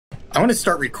I'm gonna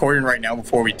start recording right now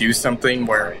before we do something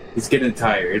where... He's getting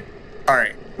tired.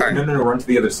 Alright. No, run to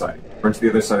the other side. Run to the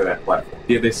other side of that platform.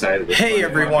 The other side of the Hey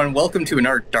everyone, welcome to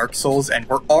another Dark Souls, and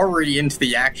we're already into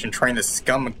the action trying to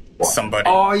scum somebody.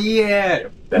 Oh yeah!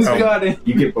 That's We got it!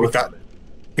 You get both of them.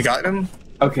 We got him?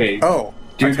 Okay. Oh.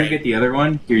 Do you okay. get the other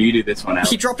one? Here, you do this one out.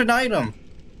 He dropped an item!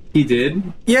 He did?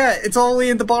 Yeah, it's all the way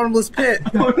in the bottomless pit!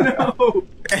 Oh no!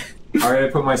 Alright, I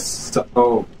put my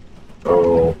hold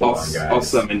on, guys. I'll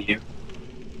summon you.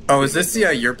 Oh, is this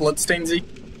the, your Bloodstainsy?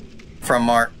 From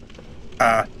our,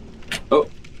 hold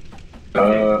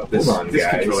on, guys.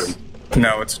 controller.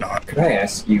 No, it's not. Could I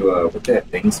ask you, what that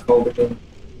thing's called again?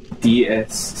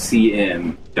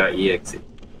 DSCM.exe.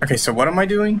 Okay, so what am I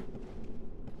doing?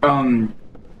 You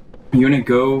wanna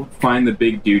go find the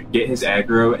big dude, get his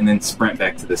aggro, and then sprint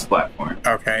back to this platform.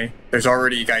 Okay, there's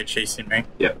already a guy chasing me.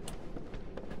 Yep.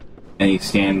 And you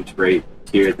stand right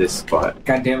here at this spot.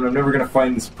 God damn it, I'm never gonna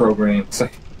find this program, because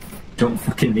I don't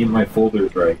fucking name my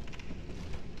folders right.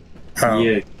 Oh,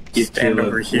 Yeah, stand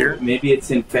over here? Maybe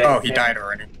it's in fact. Oh, he died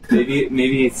already.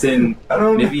 Maybe it's in. I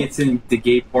don't know. Maybe it's in the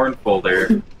gay porn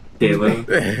folder, Caleb.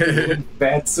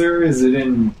 Fatser? Is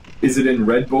it in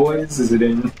Red Boys? Is it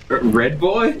in Red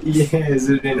Boy? Yeah, is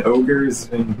it in Ogres?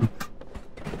 And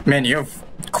Man, you have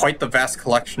quite the vast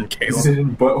collection, is Caleb. it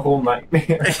in Butthole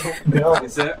Nightmare? No.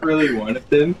 Is that really one of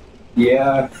them?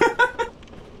 Yeah.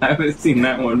 I haven't seen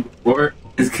that one before.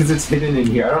 It's because it's hidden in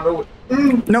here. I don't know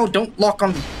what... No, don't lock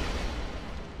on...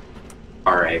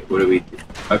 Alright, what do we do?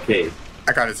 Okay,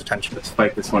 I got his attention. let's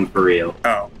fight this one for real.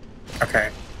 Oh,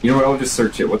 okay. You know what? I'll just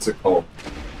search it. What's it called?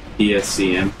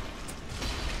 DSCM.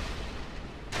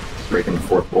 Breaking the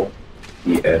fourth wall.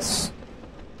 ES.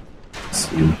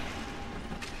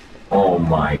 Oh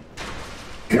my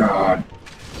god.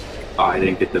 Oh, I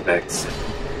didn't get the vex.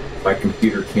 My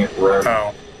computer can't run.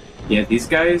 Oh. Yeah, these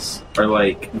guys are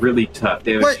like really tough.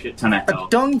 They have What? a shit ton of A health.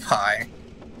 dung pie?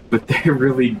 But they're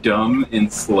really dumb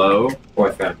and slow. Oh,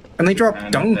 I found it. And they drop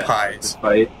And dung that pies.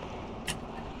 Fight.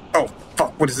 Oh,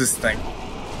 fuck, what is this thing?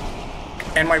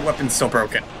 And my weapon's still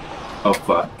broken. Oh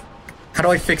fuck. How do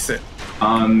I fix it?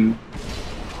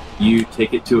 You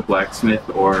take it to a blacksmith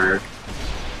or...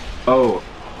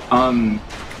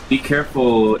 be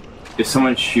careful if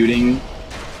someone's shooting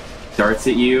darts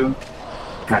at you.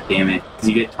 God damn it, because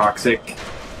you get toxic,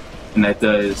 and that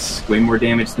does way more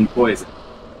damage than poison.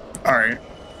 Alright.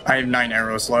 I have 9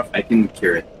 arrows left. I can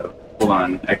cure it though. Hold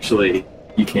on, actually,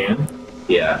 You can?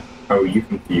 yeah. Oh, you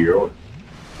can cure it.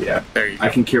 Yeah. There you go. I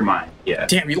can cure mine, yeah.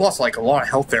 Damn, you lost like a lot of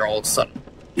health there all of a sudden.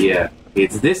 Yeah.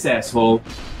 It's this asshole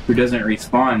who doesn't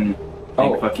respawn.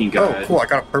 Thank fucking god. Oh, cool, I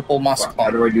got a purple moss Fuck, how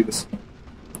do I do this?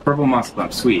 Purple moss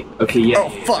clump, sweet. Okay, yeah. Oh,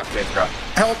 yeah, fuck. Yeah, drop.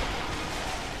 Help!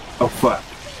 Oh, fuck.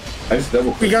 I just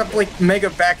double We clicked. got like mega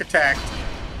back attacked.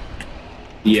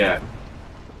 Yeah.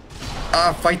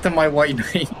 Fight them, my white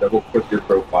knight. Double click your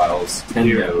profiles. 10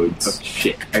 Here. nodes. Oh,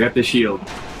 shit. I got the shield.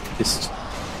 Just,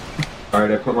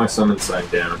 Alright, I put my summon sign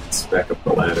down. Let's back up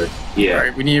the ladder. yeah.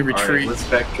 Alright, we need to Alright, retreat. let's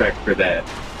backtrack for that.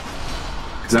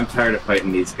 Because I'm tired of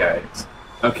fighting these guys.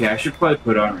 Okay, I should probably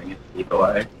put on Ring of Evil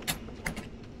Eye.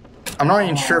 I'm not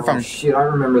even sure if I'm Shit, I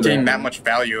remember getting that. that much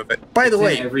value of it. By the It's in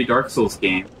way, every Dark Souls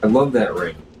game. I love that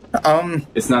ring.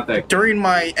 It's not that good. during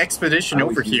my expedition I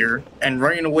was over here and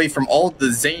running away from all the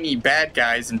zany bad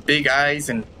guys and big eyes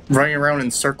and running around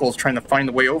in circles trying to find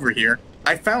the way over here,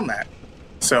 I found that.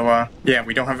 So, yeah,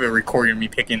 we don't have a recording of me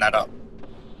picking that up.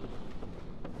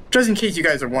 Just in case you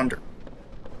guys are wondering.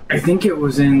 I think it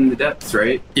was in the depths,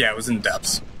 right? Yeah, it was in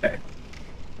depths. Okay.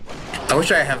 I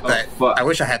wish I had that. Fuck. I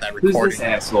wish I had that Who's recording. this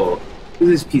asshole?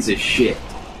 Who's this piece of shit?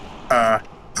 I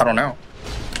don't know.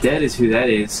 Dead is who that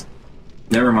is.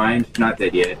 Never mind, not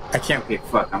dead yet. I can't. Okay,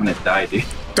 fuck, I'm gonna die, dude.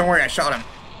 Don't worry, I shot him.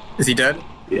 Is he dead?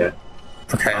 Yeah.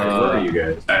 Okay. Where are you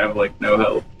guys? I have like no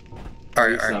health.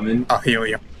 Alright, alright. Summon. I'll heal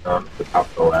you. On the top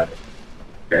of the ladder.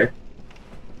 Okay.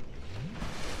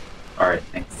 Alright,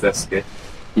 thanks, that's good.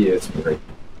 Yeah, it's me right.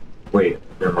 Wait,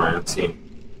 never mind, I'm seeing.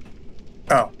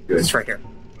 Oh, Good. it's right here.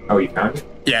 Oh, you found it?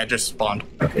 Yeah, it just spawned.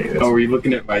 Okay, that's... Oh, were you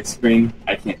looking at my screen?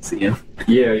 I can't see him.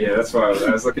 Yeah, that's why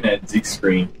I was looking at Zeke's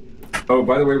screen. Oh,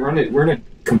 by the way, we're in a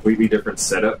completely different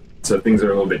setup, so things are a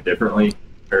little bit differently.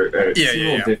 A little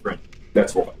different.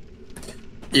 That's why.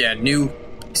 Yeah, new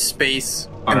space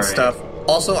and Alright. stuff.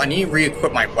 Also, I need to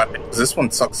re-equip my weapon, because this one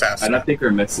sucks ass. I don't think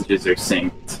our messages are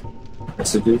synced.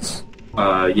 Messages?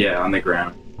 Yeah, on the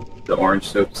ground. The orange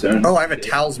soapstone. Oh, I have a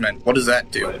talisman. What does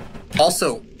that do? What?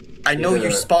 Also, I know Yeah.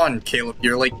 you spawned, Caleb.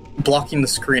 You're, like, blocking the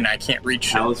screen. I can't reach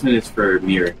it. Talisman is for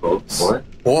miracles. What?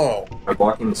 Whoa. Am I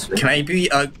blocking the screen? Can I be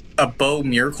a bow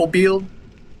miracle build?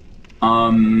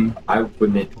 I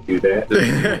wouldn't do that.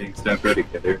 Those things don't go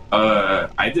together.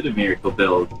 I did a miracle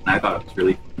build, and I thought it was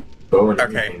really Bow and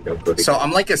Okay, everything don't go so together.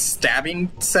 I'm like a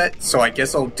stabbing set, so I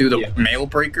guess I'll do the mail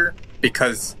breaker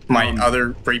because my other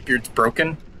rapier's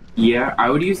broken. Yeah, I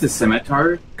would use the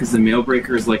scimitar, because the mail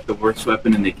breaker is like the worst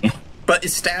weapon in the game. But it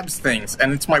stabs things,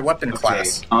 and it's my weapon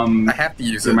class. I have to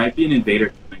use there it. might be an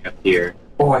invader coming up here.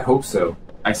 Oh, I hope so.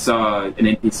 I saw an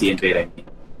NPC invade, I mean.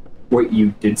 Wait,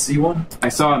 you did see one? I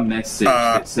saw a message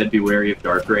that said, be wary of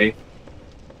Dark Ray.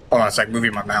 Hold on a sec,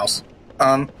 moving my mouse.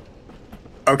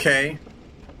 Okay.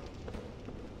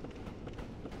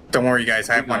 Don't worry, guys,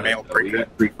 I have my mail We breaker.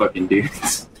 got 3 fucking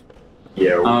dudes.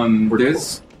 Yeah, we're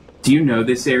there's... Do you know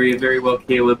this area very well,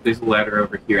 Caleb? There's a ladder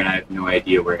over here, and I have no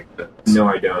idea where it goes. No,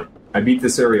 I don't. I beat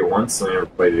this area once, and I never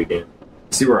played it again.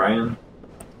 See where I am?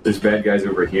 There's bad guys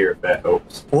over here, if that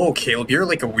helps. Whoa, Caleb, you're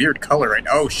like a weird color right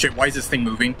now. Oh shit, why is this thing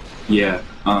moving? Yeah,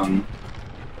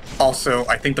 Also,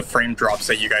 I think the frame drops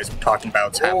that you guys were talking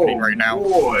about is happening right now.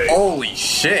 Boy. Holy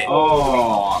shit!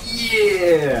 Oh,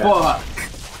 Yeah!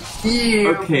 fuck! Yeah,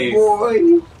 Okay.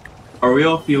 boy! Are we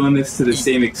all feeling this to the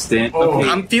same extent? Oh. Okay,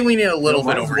 I'm feeling it a little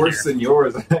bit Mine's over worse here. than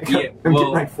yours. I'm Yeah, getting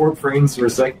well- like 4 frames per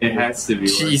second. it has to be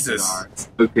worse Jesus. than ours.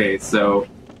 Okay, so...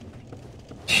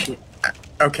 Shit,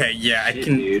 Okay, yeah, I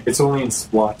can... dude. It's only in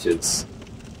splotches.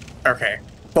 Okay.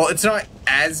 Well, it's not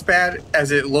as bad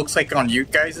as it looks like on you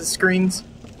guys' screens.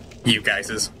 You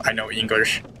guys'. I know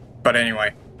English. But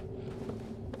anyway.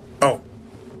 Oh,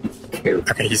 Okay.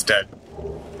 okay, he's dead.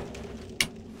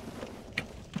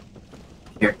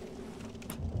 Here.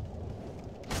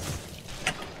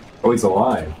 Oh, he's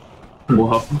alive.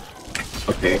 Whoa.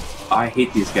 Okay, I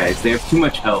hate these guys. They have too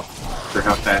much health for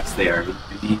how fast they are.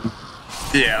 I mean,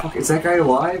 Yeah. Fuck, is that guy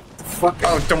alive? What the fuck?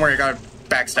 Oh, don't worry, I got a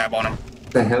backstab on him.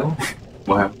 the hell?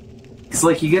 wow. It's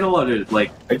like you get a lot of,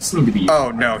 like, I just need to be...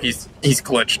 Oh no, he's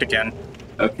glitched again.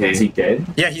 okay. Is he dead?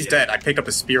 Yeah, he's dead. I picked up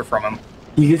a spear from him.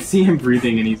 You can see him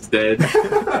breathing and he's dead.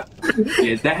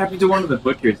 Yeah, that happened to one of the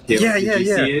butchers, Caleb. Yeah, Did yeah, you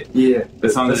yeah. see it? Yeah,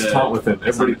 That's on let's the- taunt with him.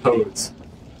 that's on Everybody the- pose.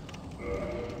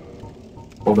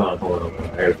 Hold on.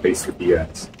 I gotta face with you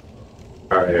guys.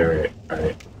 Alright.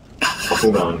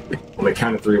 Hold on. On the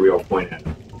count of 3, we all point at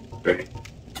him. Okay.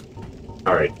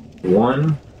 Alright.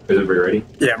 1. Is everybody ready?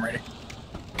 Yeah, I'm ready.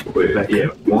 Wait, yeah.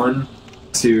 1,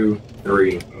 2,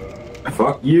 3.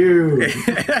 Fuck you!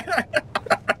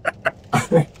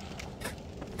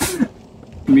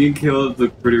 Me and Caleb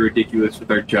look pretty ridiculous with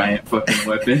our giant fucking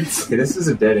weapons. Okay, this is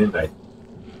a dead end.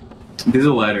 There's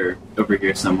a ladder over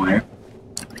here somewhere.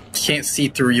 Can't see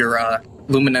through your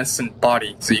luminescent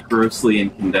body, so you... Grossly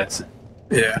incandescent.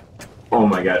 Yeah. Oh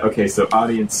my god. Okay, so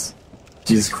audience,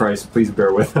 Jesus Christ, please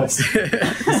bear with us.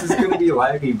 This is gonna be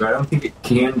laggy, but I don't think it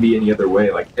can be any other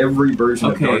way. Like, every version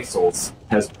Okay. of Dark Souls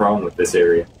has a problem with this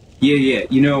area. Yeah,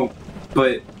 you know,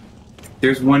 but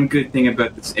there's one good thing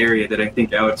about this area that I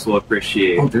think Alex will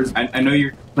appreciate. Oh, there's... I know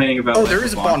you're complaining about Oh, like, there the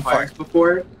is a bonfire. bonfires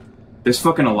before. There's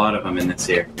fucking a lot of them in this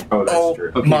area. Oh, that's Oh.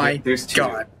 true. Okay, My there's 2,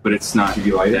 God. but it's not Did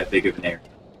you light that it? big of an area.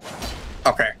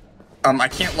 Okay. I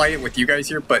can't light it with you guys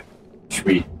here, but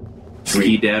Sweet.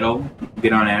 Ski daddle,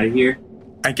 get on out of here.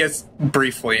 I guess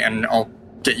briefly, and I'll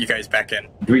get you guys back in.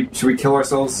 Should we kill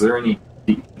ourselves? Is there any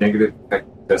negative effect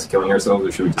to us killing ourselves,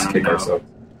 or should we I just don't kick know. ourselves?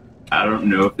 I don't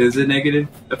know if there's a negative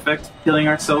effect to killing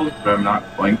ourselves, but I'm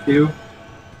not going to.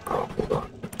 Oh, hold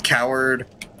on. Coward.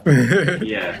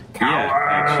 Yeah,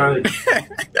 actually.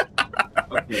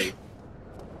 Okay.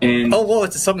 And Oh, whoa,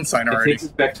 it's a summon sign it already. takes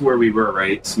us back to where we were,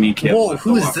 right? So me and Caleb Whoa, have to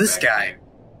who is walk this back guy?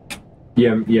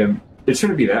 there. Yeah. It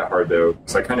shouldn't be that hard though,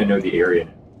 because I kind of know the area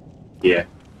now. Yeah,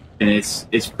 and it's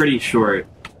pretty short.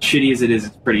 Shitty as it is,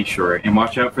 it's pretty short. And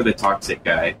watch out for the toxic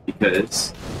guy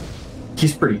because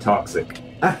He's pretty toxic.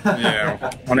 Yeah.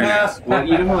 What an ass. well,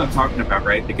 you know what I'm talking about,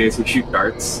 right? The guys who shoot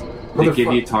darts. They give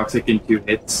Motherfuck- you toxic in 2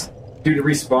 hits. Dude, it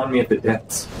respawned me at the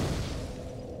depths.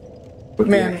 What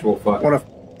the Man, actual fuck? what a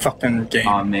fucking game.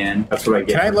 Aw, man. That's what I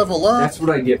get. Can I for- level up? That's what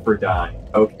I get for dying.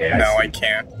 Okay, No, see. I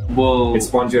can't. Well, It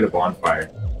spawns you at a bonfire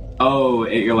oh,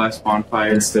 at your last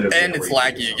bonfire. instead of. And it's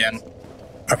laggy again.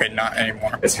 Okay, not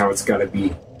anymore. That's how it's gotta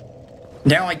be.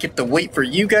 Now I get to wait for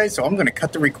you guys, so I'm gonna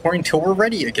cut the recording till we're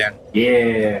ready again.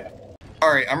 Yeah.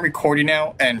 Alright, I'm recording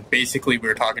now, and basically we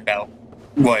were talking about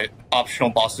what optional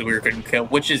bosses we were going to kill,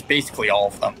 which is basically all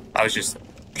of them. I was just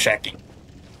checking.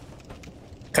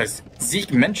 Because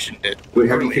Zeke mentioned it Wait,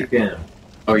 how do you earlier. kick in?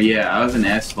 Oh yeah, I was an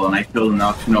asshole and I killed an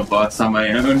optional boss on my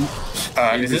own.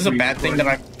 Is this a bad thing that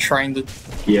I'm trying to...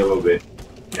 Yeah, a little bit.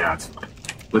 Nah, it's fine.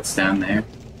 What's down there?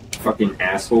 Fucking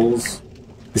assholes.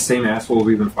 The same asshole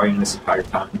we've been fighting this entire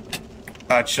time.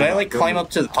 should I, like, climb up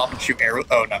to the top and shoot arrows?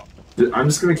 Oh, no. I'm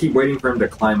just gonna keep waiting for him to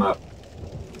climb up.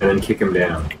 and then kick him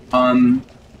down.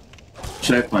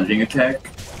 Should I plunging attack?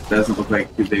 Doesn't look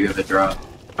like too big of a drop.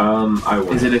 I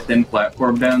will. Is it a thin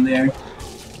platform down there?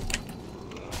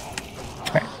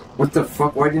 What the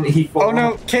fuck? Why didn't he fall? Oh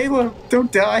no, Caleb,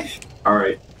 don't die.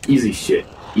 Alright, easy shit.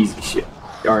 Easy shit.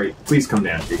 Alright, please come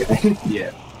down, you guys.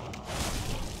 Yeah.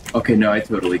 Okay, no, I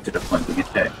totally could have plunging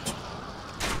attack.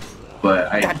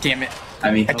 But I... God damn it.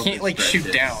 I mean, I can't, like,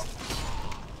 shoot down.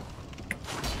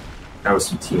 That was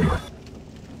some teamwork.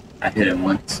 I hit him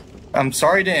once. I'm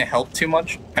sorry it didn't help too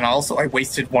much, and also I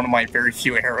wasted one of my very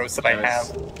few arrows that I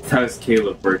have. That was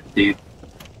Caleb work, dude.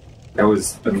 That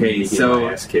was okay.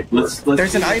 So let's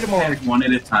there's an item over one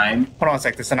at a time. Hold on a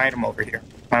sec. There's an item over here.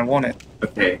 I want it.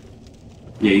 Okay.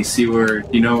 Yeah, you see where?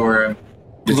 You know where?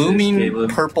 Blooming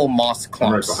purple moss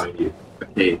clumps. I'm right behind you.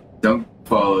 Okay, don't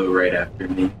follow right after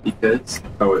me because.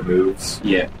 Oh, it moves.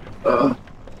 Yeah. I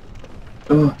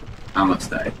almost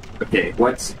died. Okay.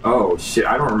 What? Oh shit!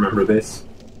 I don't remember this.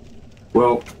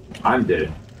 Well, I'm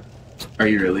dead. Are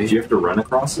you really? Do you have to run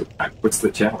across it? What's the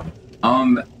challenge?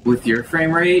 With your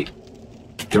frame rate,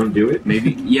 don't do it?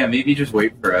 Maybe, yeah, maybe just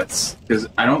wait for us. Because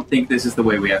I don't think this is the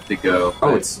way we have to go.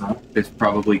 Oh, it's not? There's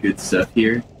probably good stuff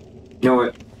here. You know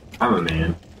what? I'm a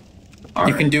man.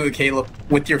 You can do it, Caleb,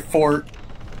 with your 4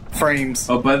 frames.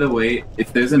 Oh, by the way,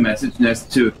 if there's a message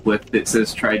next to a cliff that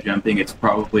says try jumping, it's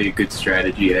probably a good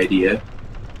strategy idea.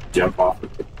 Jump off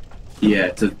of it.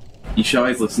 Yeah, you should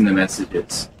always listen to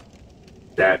messages.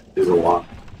 That is a lot.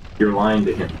 You're lying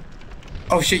to him.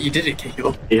 Oh shit, you did it,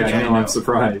 Caleb. Yeah, I know, I'm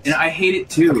surprised. And I hate it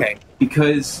too. Okay.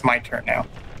 Because... My turn now.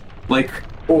 Like...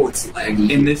 Oh, it's laggy.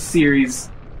 In this series...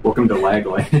 Welcome to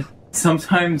Lagland.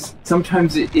 Sometimes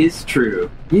it is true.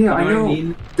 Yeah, you know I know. What I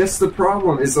mean? That's the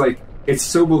problem, is like, it's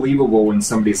so believable when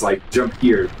somebody's like, jump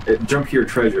here,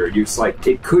 treasure. You're just like,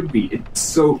 it could be. It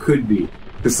so could be.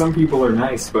 Because some people are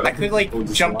nice, but... I could, like,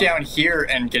 jump down here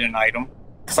and get an item.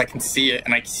 Because I can see it,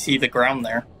 and I can see the ground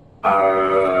there.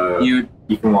 You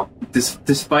can walk.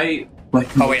 Despite, like...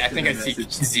 Oh, wait, I think I see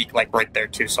Zeke, like, right there,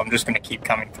 too, so I'm just gonna keep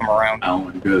coming from around. I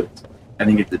want to go. I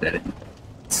think it's a dead end.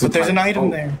 But there's an item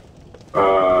there.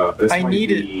 This I need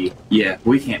it. Yeah,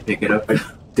 we can't pick it up.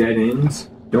 Dead ends?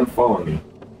 Don't follow me.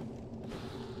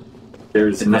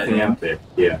 There's nothing out there.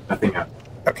 Yeah, nothing out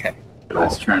there. Okay. I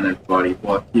was trying to body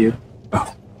block you.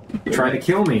 Oh. You're trying to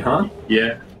kill me, huh?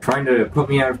 Yeah. Trying to put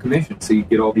me out of commission so you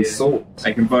get all these souls.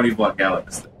 I can body block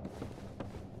Alex.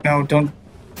 No, don't.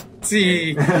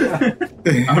 See.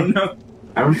 Oh no.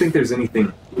 I don't think there's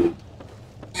anything.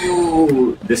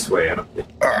 Ooh, this way, I don't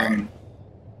think.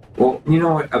 Well, you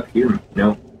know what? Up here,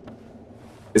 no.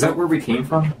 Is that where we came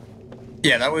from?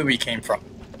 Yeah, that way we came from.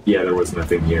 Yeah, there was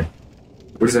nothing here.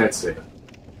 What does that say?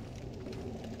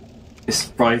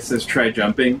 It probably says try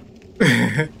jumping.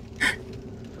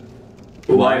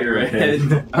 Lighter ahead.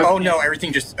 Okay. Oh no,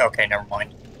 everything just... Okay, never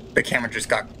mind. The camera just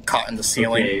got caught in the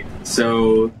ceiling. Okay,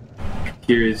 so...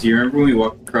 Here's... You remember when we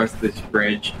walked across this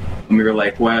bridge and we were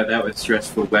like, wow, that was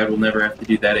stressful. Glad we'll never have to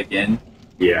do that again.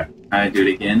 Yeah. I do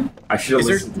it again. I should have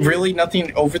listened. Is there really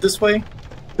nothing over this way?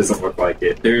 Doesn't look like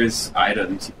it. There's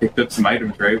items. You picked up some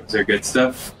items, right? Was there good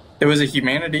stuff? There was a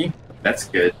humanity. That's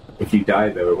good. If you die,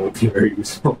 though, it won't be very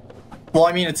useful. Well,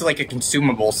 I mean, it's like a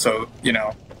consumable, so, you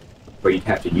know. But you'd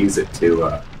have to use it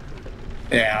to,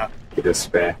 yeah. Get us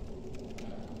back.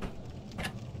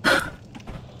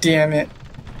 Damn it.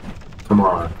 Come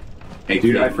on. Hey,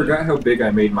 dude, I forgot how big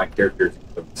I made my character.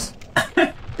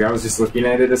 I was just looking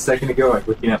at it a second ago, like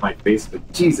looking at my face,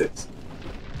 but Jesus.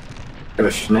 Got a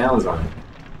schnauz on it.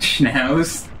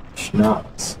 Schnauz?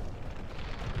 Schnauz.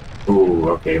 Ooh,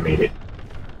 okay, I made it.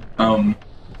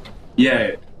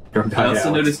 Yeah. Don't die, I also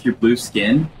Alex. noticed your blue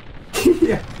skin.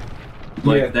 Yeah.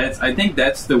 Like, I think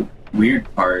that's the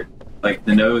weird part. Like,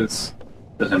 the nose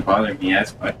doesn't bother me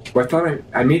as much. Well, I thought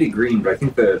I made it green, but I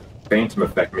think the phantom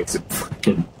effect makes it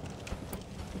fucking...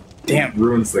 Damn.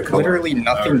 Ruins the color. Literally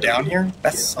nothing down here?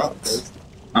 That sucks.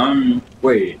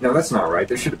 Wait, no, that's not right.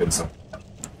 There should have been something.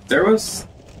 There was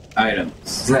items.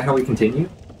 Isn't that how we continue?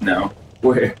 No.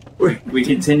 Where? We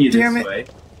continue this way.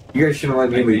 You guys shouldn't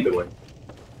let me lead the way.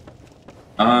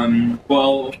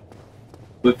 Well,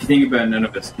 if you think about it, none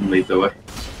of us can lead the way.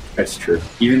 That's true.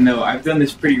 Even though I've done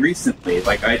this pretty recently.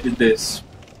 Like, I did this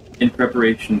in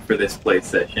preparation for this play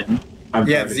session.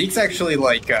 Yeah, Zeke's actually,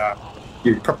 like,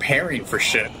 you're preparing for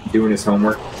shit. Doing his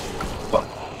homework. Well,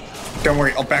 don't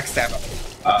worry, I'll backstab him.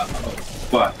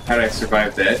 Fuck, how did I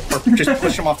survive that? Or just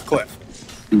push him off the cliff.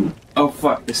 Ooh. Oh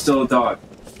fuck, there's still a dog.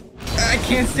 I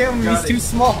can't stab him, he's too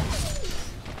small.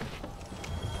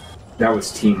 That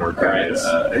was teamwork, guys.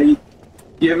 Do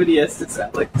you have any essence,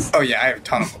 Alex? Oh yeah, I have a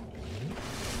ton of them.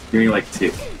 Give me like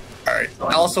 2. Alright,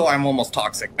 also I'm almost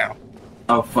toxic now.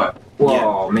 Oh, fuck.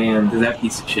 Whoa, man. That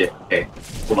piece of shit. Okay,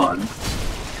 hold on.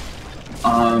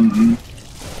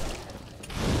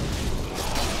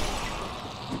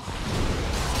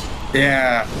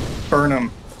 Yeah, burn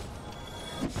him.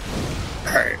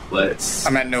 Alright.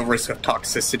 I'm at no risk of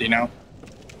toxicity now.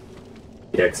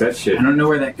 Yeah, because that shit... I don't know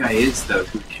where that guy is, though,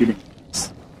 who's shooting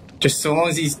us. Just so long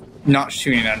as he's not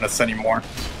shooting at us anymore.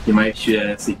 He might shoot at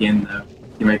us again, though.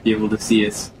 He might be able to see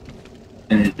us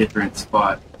in a different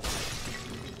spot.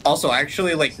 Also, I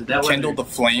actually, like, kindled the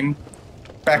flame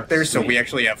back there, so we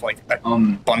actually have, like, a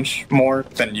bunch more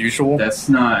than usual. That's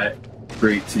not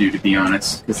great to do, to be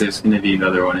honest, because there's going to be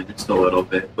another one in just a little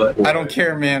bit, but... I don't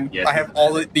care, man. Yeah, I have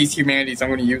all of these humanities. I'm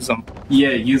going to use them. Yeah,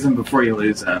 use them before you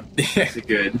lose them. It's a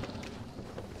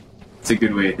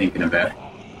good way of thinking about it.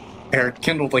 I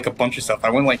kindled, like, a bunch of stuff. I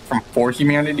went, like, from 4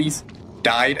 humanities,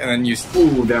 died, and then used...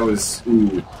 Ooh, that was...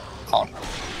 Ooh. Oh, no.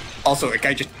 Also, a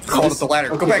guy just crawled up the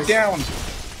ladder. Go back down!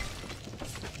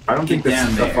 I don't think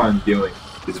this stuff I'm doing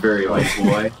is very, like,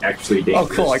 actually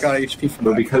dangerous. Oh, cool, I got HP from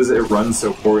that. But because it runs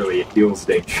so poorly, it feels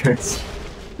dangerous.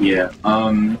 Yeah,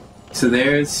 so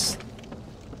there's...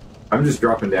 I'm just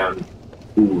dropping down,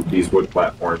 these wood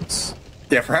platforms.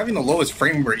 Yeah, for having the lowest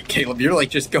frame rate, Caleb, you're, like,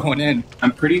 just going in.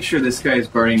 I'm pretty sure this guy is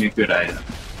guarding a good item.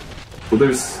 Well,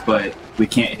 there's... But we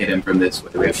can't hit him from this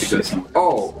way. We have to go somewhere.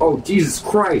 Oh, Jesus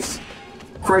Christ!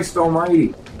 Christ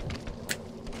almighty!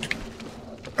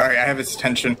 Alright, I have his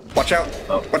attention. Watch out!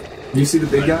 Oh. What? You see the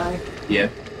big guy? Yeah.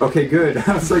 Okay, good.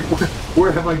 I was like,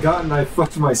 where have I gotten? I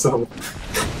fucked myself.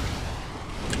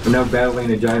 I'm now battling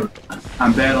a giant...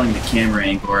 I'm battling the camera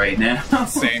angle right now.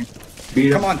 Same. Beat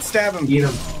him. Come on, stab him! Eat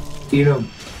him. Eat him.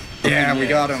 Yeah, we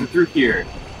got him. So through here,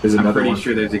 there's I'm another pretty one.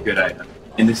 sure there's a good item.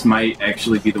 And this might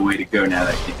actually be the way to go now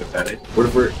that I think about it. What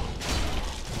if we're...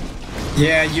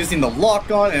 Yeah, using the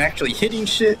lock-on and actually hitting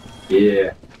shit.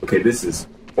 Yeah. Okay, this is...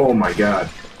 Oh my god.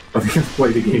 I think I've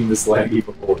played a game this laggy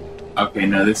before. Okay,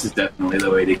 no, this is definitely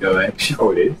the way to go, actually.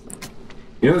 Oh, it is?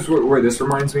 You know where this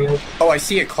reminds me of? Oh, I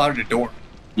see a clouded door.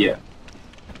 Yeah.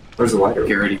 Where's the lighter?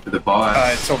 Get ready for the boss.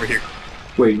 It's over here.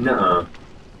 Wait, nuh-uh.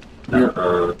 No,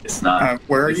 nuh-uh. It's not.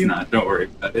 Where are you? It's not. Don't worry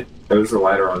about it. There's a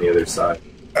ladder on the other side.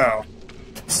 Oh.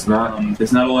 It's not...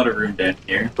 there's not a lot of room down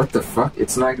here. What the fuck?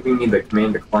 It's not giving me the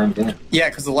command to climb down. Yeah,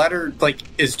 because the ladder, like,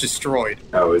 is destroyed.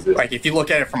 Oh, is it? Like, if you look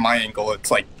at it from my angle,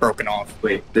 it's, like, broken off.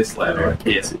 Wait, this ladder.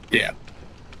 Yes. Yeah.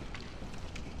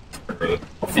 Okay.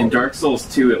 In Dark Souls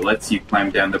 2, it lets you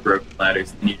climb down the broken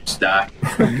ladders and you just die.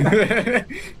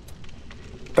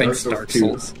 Thanks, Dark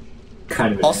Souls.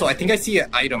 Kind of. Also, I think I see an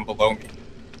item below me.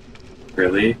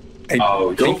 Really?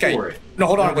 Go for it. No,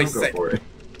 hold on, wait a sec. Go for it.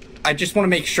 I just want to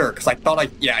make sure, because I thought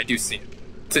yeah, I do see it.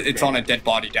 It's on a dead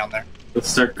body down there. Let's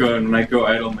start going. When I go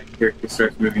idle, my character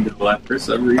starts moving to the left for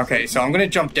some reason. Okay, so I'm going to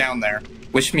jump down there.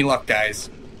 Wish me luck, guys.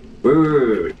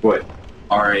 Wait. What?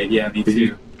 Alright, yeah, me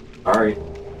too. Alright.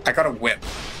 I got a whip.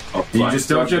 Oh, you just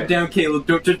don't jump down, Caleb.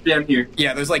 Don't jump down here.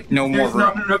 Yeah, there's like no more There's room.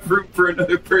 not enough room for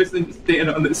another person to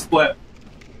stand on this flat.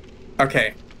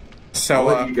 Okay, so I'll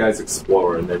let you guys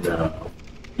explore, and then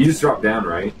you just drop down,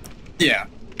 right? Yeah,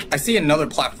 I see another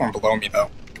platform below me though.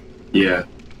 Yeah.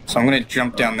 So I'm gonna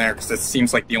jump down there because this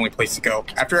seems like the only place to go.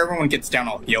 After everyone gets down,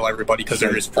 I'll heal everybody because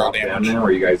there is fall damage. Down now,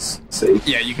 are you guys safe?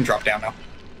 Yeah, you can drop down now.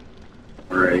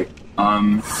 Alright.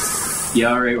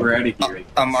 Yeah, alright, we're out of here.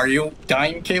 Are you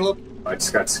dying, Caleb? I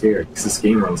just got scared because this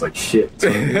game runs like shit. So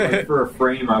like, for a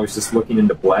frame, I was just looking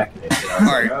into blackness.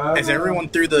 Alright, is everyone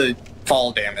through the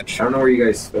fall damage? I don't know where you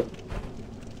guys fit.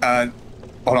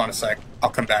 Hold on a sec. I'll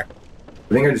come back.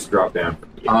 I think I just dropped down.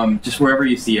 Just wherever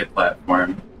you see a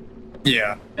platform.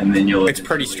 Yeah. And then you'll It's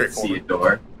pretty straightforward. see a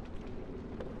door.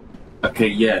 Okay,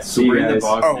 yes, so we're in the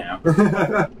bog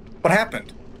now. What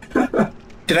happened?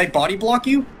 Did I body block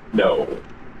you? No.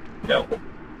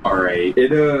 Alright.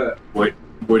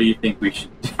 What do you think we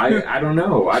should do? I don't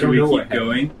know. I don't know we what keep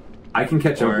going? I can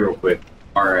catch up real quick.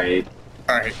 Alright.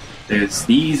 There's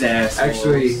these assholes.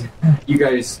 Actually, you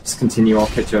guys just continue. I'll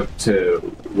catch up to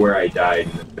where I died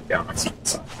and then put down my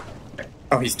side.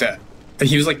 Oh, he's dead.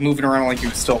 He was like moving around like he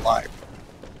was still alive.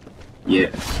 Yeah.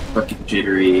 Fucking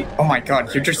jittery. Oh my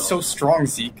god, you're just so strong,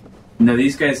 Zeke. No,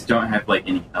 these guys don't have like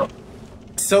any health.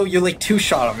 So you like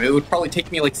two-shot him. It would probably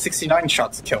take me like 69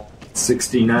 shots to kill him.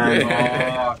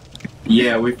 69.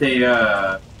 Yeah, with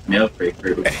a nail breaker,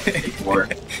 it would take more.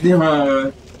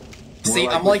 See,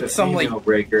 I'm like some like nail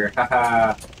breaker.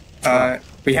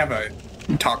 we have a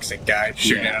toxic guy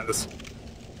shooting at us.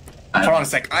 Hold on a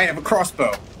sec. I have a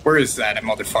crossbow. Where is that,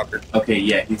 motherfucker? Okay,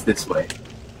 yeah, he's this way,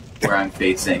 where I'm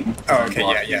facing. Oh,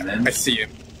 okay, yeah. I see him,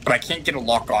 but I can't get a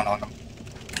lock on him.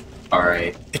 All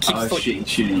right. It keeps shit, he's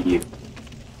shooting at you.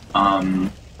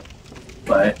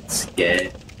 Let's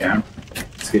get down.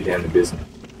 Let's get down to business.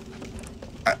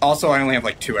 Also, I only have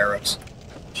like 2 arrows.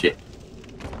 Shit.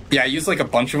 Yeah, I used like a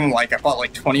bunch of them. Like I bought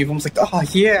like 20 of them. It's like, oh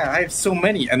yeah, I have so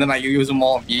many, and then I use them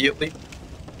all immediately.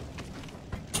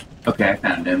 Okay, I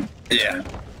found him. Yeah.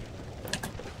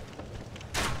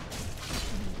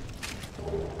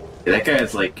 That guy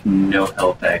has like no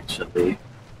health actually.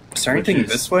 Is there anything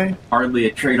this way? Hardly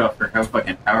a trade-off for how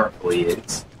fucking powerful he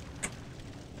is.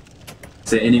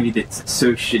 It's an enemy that's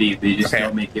so shitty they just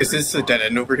don't make it. Is this a dead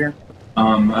end over here?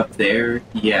 Up there,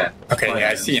 yeah. Okay, yeah,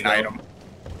 I see an item.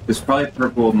 There's probably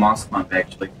purple moss clump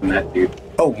actually from that dude.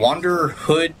 Oh, wanderer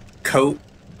hood, coat.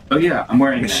 Oh yeah, I'm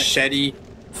wearing machete.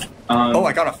 That. Oh,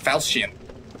 I got a falchion.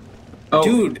 Oh,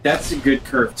 dude, that's a good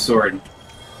curved sword.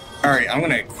 Alright, I'm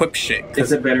gonna equip shit.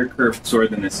 It's a better curved sword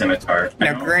than the scimitar.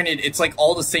 Now, granted, it's like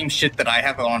all the same shit that I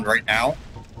have on right now,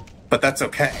 but that's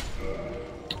okay.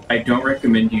 I don't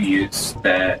recommend you use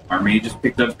that armor you just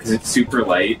picked up because it's super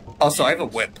light. Also, I have a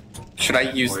whip. Should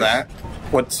I use that?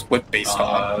 What's whip based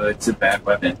on? It's a bad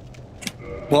weapon.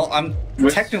 Well, I'm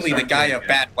technically the guy of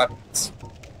bad weapons.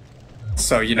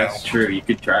 So, you know. That's true, you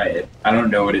could try it. I don't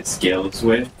know what it scales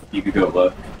with. You could go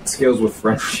look. It scales with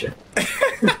friendship.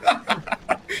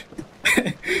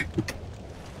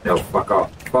 No, fuck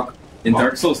off. Fuck. In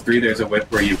Dark Souls 3, there's a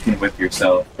whip where you can whip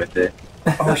yourself with it.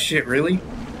 Oh shit, really?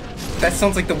 That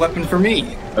sounds like the weapon for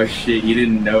me. Oh shit, you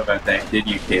didn't know about that, did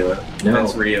you, Caleb? No.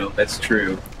 That's real, that's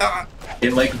true.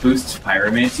 It like boosts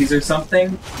pyromancies or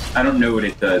something? I don't know what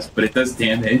it does, but it does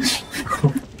damage.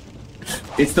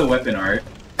 It's the weapon art.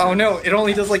 Oh no, it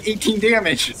only does like 18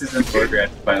 damage! This isn't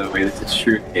photographed, by the way, this is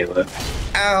true, Caleb.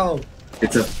 Ow!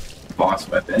 It's a boss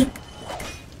weapon.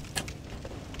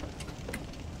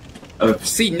 Oh.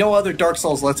 See, no other Dark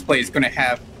Souls Let's Play is gonna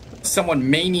have someone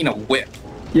maining a whip.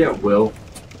 Yeah, Will.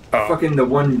 Oh. Fucking the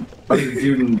one other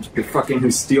dude fucking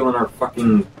who's stealing our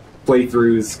fucking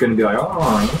playthrough is gonna be like,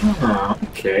 oh,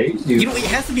 okay. You know, it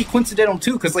has to be coincidental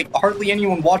too, because like hardly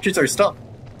anyone watches our stuff.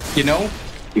 You know?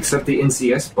 Except the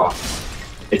NCS bots.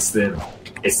 It's them.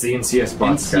 It's the NCS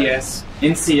bots. NCS.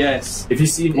 NCS. If you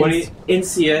see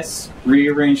NCS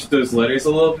rearranged those letters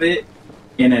a little bit.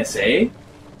 NSA?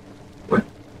 What?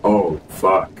 Oh,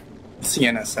 fuck. It's the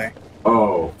NSA.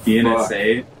 Oh, the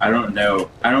NSA? I don't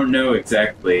know. I don't know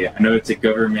exactly. I know it's a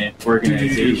government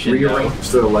organization. Rearrange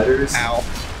the letters. Ow.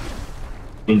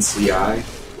 NCI?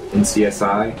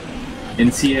 NCSI?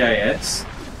 NCIS?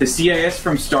 The CIS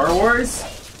from Star Wars?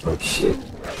 Oh shit.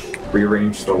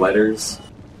 Rearrange the letters.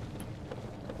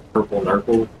 Purple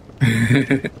Nurple.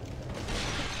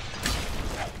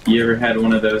 You ever had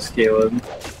one of those, Caleb?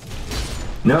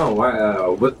 No, what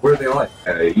are they like?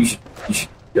 You should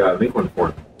make one for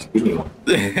me. Give me one.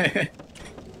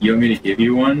 You want me to give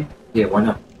you one? Yeah, why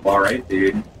not? Alright,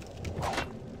 dude.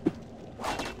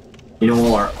 You know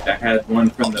what? I had one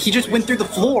from the... He just went through the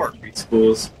floor! Street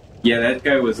schools. Yeah, that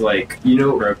guy was like,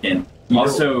 broken.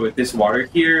 Also, this water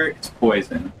here, it's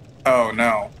poison. Oh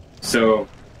no. So...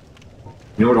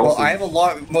 You know what also... Well, I have a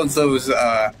lot of those,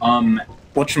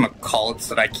 whatchamacallits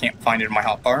that I can't find in my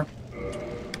hotbar.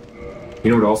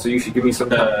 You know what also you should give me some?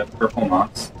 The purple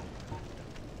moss.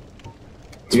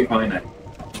 It's probably not.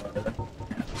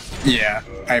 Yeah,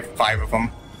 I have 5 of them.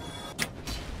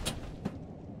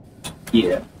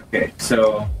 Yeah, okay,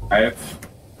 so I have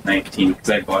 19 because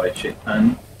I bought a shit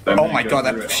ton. Oh my god,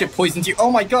 that shit poisons you.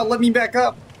 Oh my god, let me back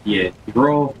up! Yeah,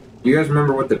 roll. You guys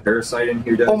remember what the parasite in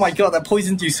here does? Oh my god, that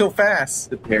poisons you so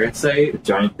fast! The parasite? The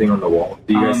giant thing on the wall.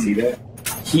 Do you guys see that?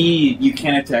 You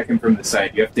can't attack him from the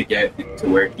side. You have to get to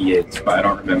where he is, but I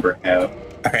don't remember how.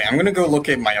 Okay, I'm gonna go look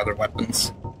at my other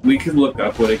weapons. We could look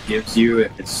up what it gives you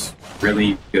if it's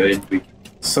really good.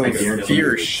 So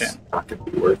fear shit. Not gonna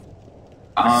be worth.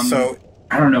 So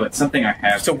I don't know. It's something I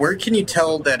have. So where can you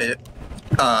tell that it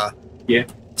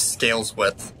scales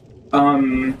with?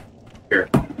 Here.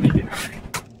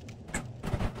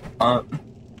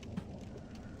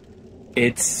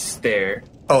 It's there.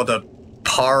 Oh, the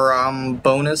param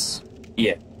bonus.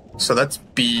 Yeah. So that's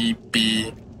B.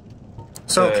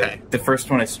 So okay. The first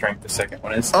one is strength. The second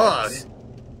one is.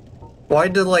 Why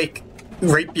did like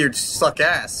rapier suck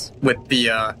ass with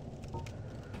the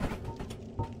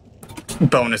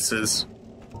bonuses?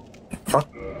 Fuck.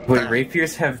 Wait,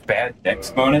 rapiers have bad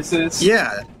dex bonuses?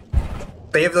 Yeah.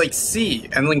 They have like C,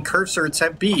 and then curve swords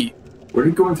have B. What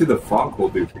did going through the fog hole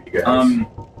do for you guys?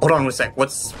 Hold on one sec.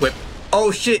 What's whip?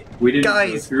 Oh shit! We didn't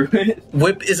guys, go through it.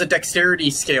 Whip is a dexterity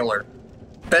scaler.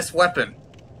 Best weapon.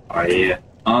 Oh yeah.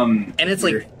 And it's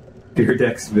like your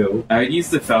dex build. I would use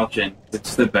the falchion.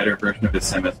 It's the better version of the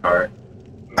scimitar.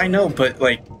 I know, but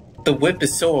like the whip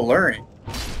is so alluring.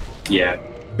 Yeah.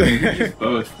 Use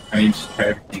both. I mean, just try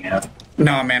everything out.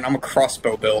 Nah, man, I'm a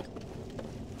crossbow build.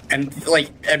 And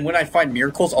when I find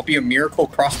miracles, I'll be a miracle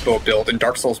crossbow build in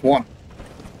Dark Souls 1.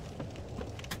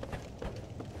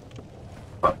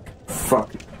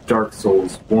 Fuck Dark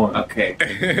Souls 1.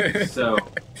 Okay. So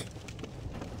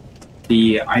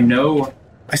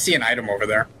I see an item over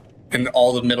there in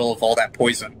all the middle of all that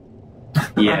poison.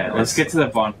 Yeah, let's get to the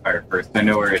bonfire first. I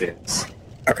know where it is.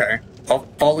 Okay. I'll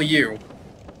follow you.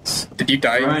 Did you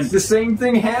die? Run. The same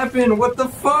thing happened. What the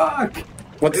fuck?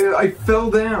 I fell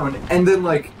down, and then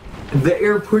like the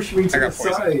air pushed me to the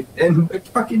side, and I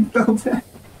fucking fell down.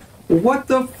 What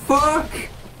the fuck?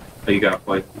 Oh, you got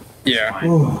poison. Yeah.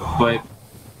 But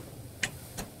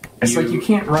it's like you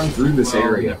can't run through this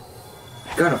area.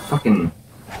 You gotta fucking.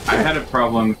 I had a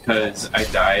problem because I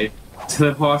died to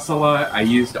the boss a lot. I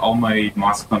used all my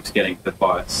moss clumps getting to the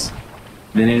boss.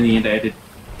 Then in the end, I had to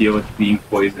deal with being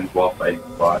poisoned while fighting the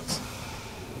boss.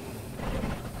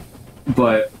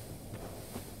 But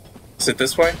is it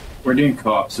this way? We're doing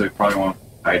co-op, so we probably won't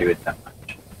try to do it that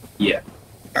much. Yeah.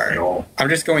 Alright. I'm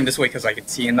just going this way because I can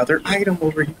see another item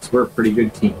over here. So we're a pretty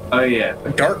good team. Oh yeah.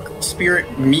 Dark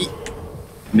Spirit Meat.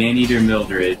 Man-Eater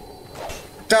Mildred.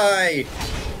 Die!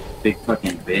 Big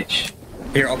fucking bitch.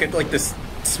 Here, I'll get like this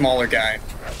smaller guy.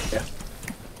 Yeah.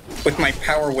 With my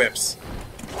power whips.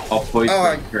 I'll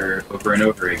poison her over and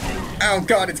over again. Oh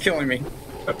god, it's killing me.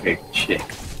 Okay, shit.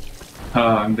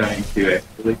 Oh, I'm dying too,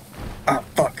 actually. Oh,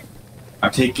 fuck.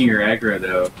 I'm taking her aggro,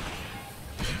 though.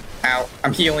 Ow,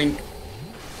 I'm healing.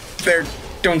 There,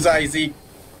 don't die, Zeke.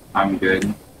 I'm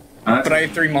good. But I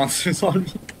have 3 monsters on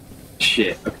me.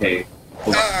 Shit, okay.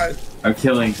 Hold on. I'm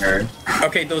killing her.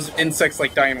 Okay, those insects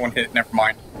like die in one hit, never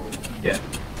mind. Yeah.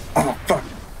 Oh, fuck.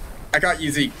 I got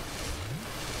you, Zeke.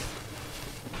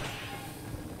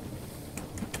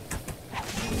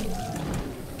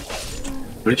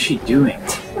 What is she doing?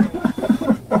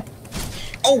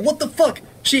 Oh, what the fuck?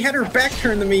 She had her back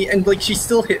turned to me and like she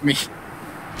still hit me.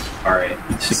 Alright,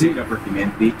 just pick up her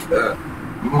humanity.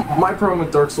 My problem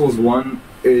with Dark Souls 1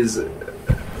 is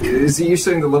you're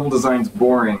saying the level design's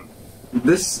boring.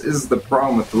 This is the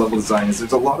problem with the level design, is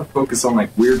there's a lot of focus on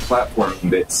like weird platforming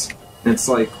bits. And it's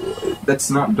like,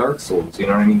 that's not Dark Souls, you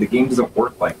know what I mean? The game doesn't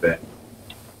work like that.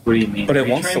 What do you mean? But it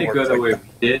wants to go the way we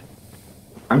did?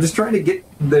 I'm just trying to get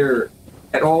there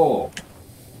at all.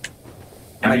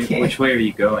 And I can't. Which way are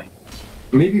you going?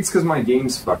 Maybe it's because my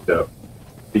game's fucked up.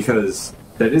 Because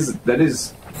that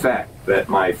is fact that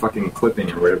my fucking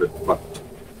clipping or whatever the fuck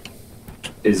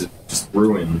is just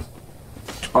ruined.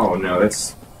 Oh no,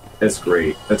 that's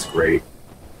great. That's great.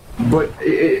 But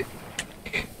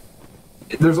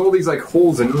there's all these like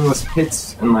holes and endless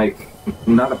pits and like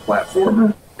not a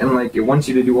platformer, and like it wants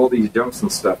you to do all these jumps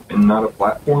and stuff and not a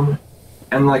platformer.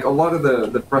 And like a lot of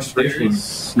the frustration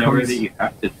comes nowhere that you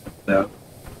have to jump though.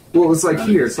 Well, it's like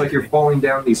here, it's like you're falling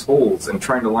down these holes and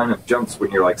trying to line up jumps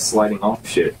when you're like sliding off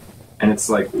shit. And it's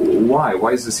like, why?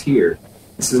 Why is this here?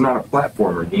 This is not a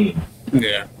platformer game.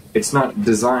 Yeah. It's not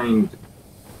designed...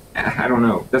 I don't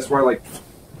know. That's why, like...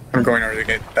 I'm going over to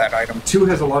get that item. 2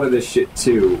 has a lot of this shit,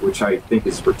 too, which I think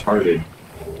is retarded.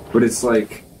 But it's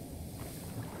like...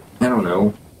 I don't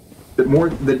know.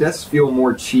 The deaths feel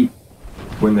more cheap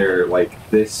when they're,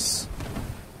 like, this...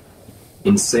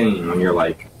 insane, when you're,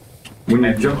 like... When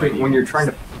you're jumping, when you're trying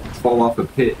to fall off a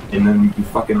pit, and then you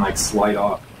fucking, like, slide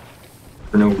off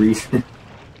for no reason.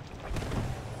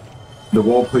 The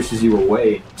wall pushes you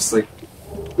away. It's like,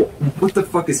 what the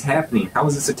fuck is happening? How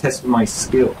is this a test of my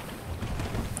skill?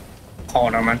 Oh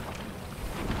no, man.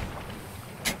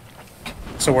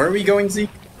 So where are we going, Zeke?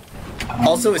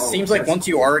 Also, it seems like once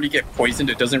you already get poisoned,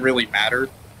 it doesn't really matter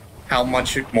how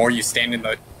much more you stand in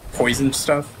the poison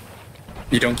stuff.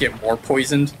 You don't get more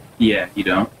poisoned. Yeah, you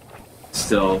don't.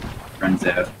 Still runs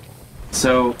out.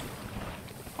 So,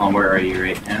 where are you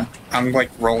right now? I'm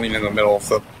like rolling in the middle of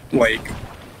the lake.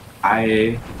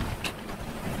 I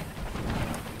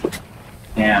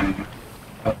am...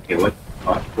 Okay, what the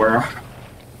fuck? Where?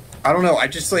 I don't know, I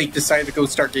just like decided to go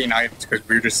start getting items because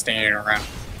we were just standing around.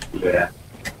 Yeah.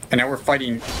 And now we're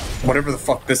fighting whatever the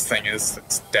fuck this thing is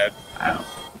that's dead. I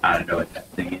don't know what that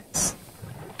thing is.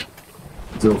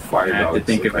 Still fire. I have to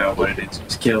think about what it is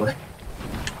to kill it.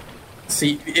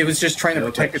 See, it was just trying to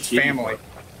protect its family.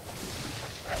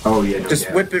 Oh yeah. No, just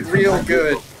whip it real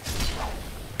good.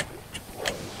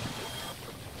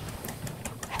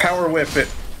 Power whip it.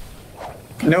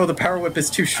 No, the power whip is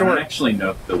too short. I don't actually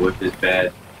know if the whip is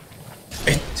bad.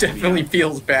 It definitely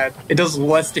feels bad. It does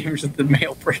less damage than the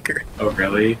mail breaker. Oh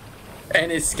really?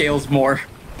 And it scales more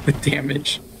with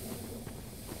damage.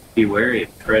 Be wary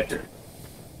of treasure.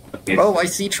 Okay. Oh, I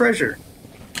see treasure.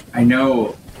 I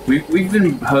know. We've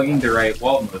been hugging the right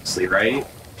wall mostly, right?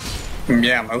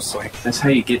 Yeah, mostly. That's how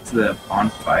you get to the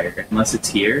bonfire. Unless it's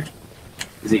here.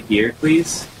 Is it here,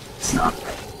 please? It's not.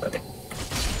 But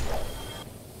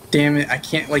Damn it, I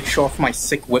can't, like, show off my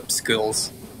sick whip skills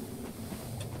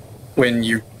when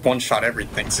you one-shot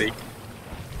everything, Zeke.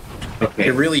 okay,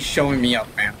 You're really showing me up,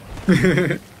 man.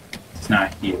 it's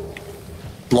not here.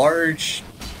 Large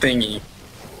thingy.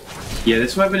 Yeah,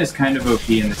 this weapon is kind of OP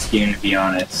in this game, to be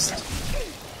honest.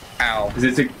 Ow.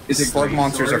 Because it's a Slug great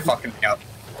monsters sword, are fucking me up.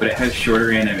 but it has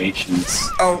shorter animations.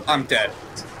 Oh, I'm dead.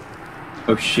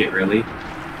 Oh shit, really?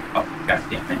 Oh, god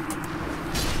damn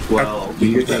it. Well, Do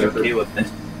you we get that should other- okay with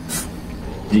this.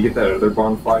 Do you get that other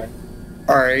bonfire?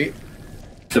 Alright.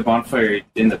 The bonfire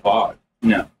in the bog.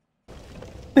 No.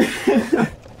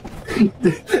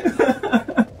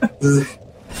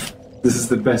 This is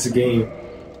the best game.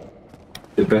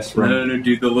 The best run. No,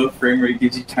 dude, the low frame rate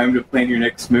gives you time to plan your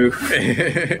next move.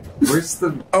 Where's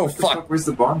the? Oh, what the fuck. Where's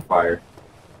the bonfire?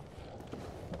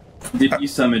 Did you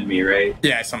summon me, right?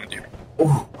 Yeah, I summoned you.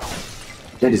 Oh,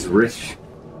 that is rich.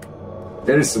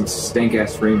 That is some stank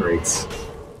ass frame rates.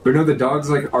 But no, the dogs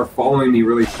like are following me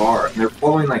really far, and they're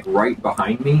following like right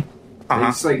behind me. And they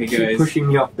just like Hey, keep guys. pushing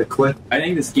me off the cliff. I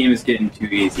think this game is getting too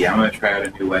easy. I'm gonna try out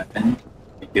a new weapon.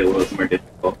 Make it a little more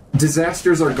difficult.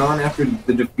 Disasters are gone after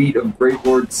the defeat of Great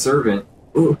Lord's servant.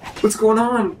 Oh, what's going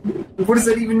on? What does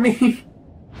that even mean?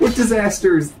 What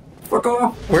disasters? Fuck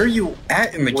off! Where are you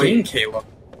at in the Wait. game, Caleb?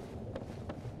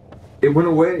 It went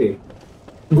away.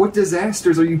 What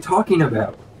disasters are you talking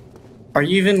about? Are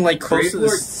you even, like, close Great to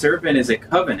Lord's this? servant is a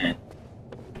covenant,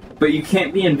 but you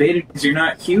can't be invaded because you're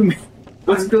not human.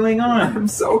 What's going on? I'm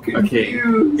so confused.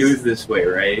 Okay, it was this way,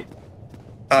 right?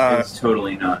 It's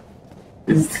totally not.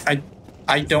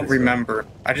 I don't remember.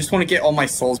 I just want to get all my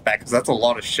souls back, because that's a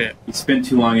lot of shit. You spend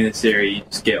too long in this area, you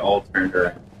just get all turned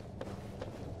around.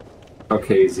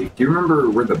 Okay, Zeke, do you remember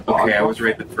where the bog Okay, I was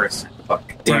right the first time. Fuck.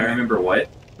 Do I Damn it. remember what?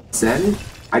 Is that it?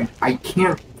 I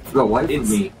can't for the life of It's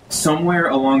me. somewhere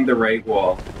along the right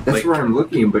wall. That's like, where I'm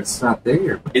looking, but it's not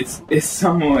there. It's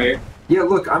somewhere. Yeah,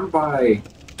 look, I'm by...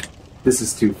 This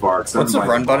is too far. 'cause What's I'm the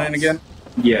by run button boss. again?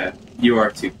 Yeah, you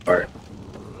are too far.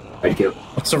 I get...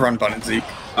 What's the run button, Zeke?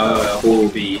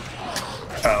 Hold B.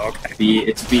 Oh, okay. B,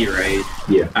 it's B, right?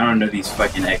 Yeah. I don't know these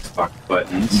fucking Xbox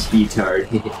buttons. Retard.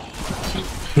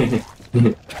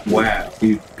 Wow.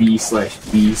 Dude, B/B/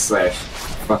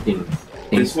 fucking...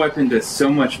 This weapon does so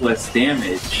much less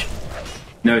damage.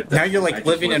 No, it Now doesn't. you're, like, I just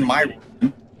living in wasn't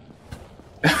my...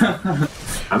 getting-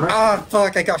 I'm not, Ah,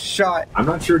 fuck, I got shot. I'm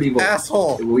not sure it will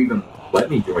Asshole. even let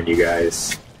me join you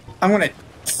guys. I'm gonna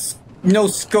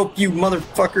no-scope you,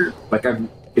 motherfucker. Like, I'm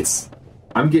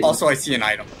getting... Also, I see an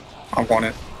item. I want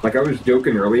it. Like, I was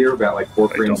joking earlier about, like,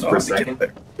 4 I frames don't know per how to get second.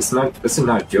 there. This is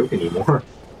not a joke anymore.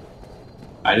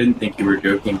 I didn't think you were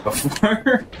joking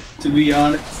before, to be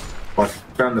honest. Well, I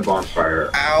found the bonfire.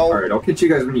 Ow. Alright, I'll catch you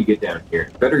guys when you get down here.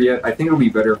 Better yet, I think it'll be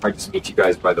better if I just meet you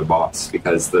guys by the boss,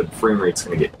 because the frame rate's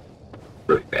gonna get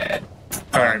really bad.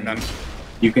 Alright, man.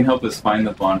 You can help us find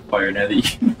the bonfire now that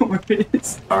you know where it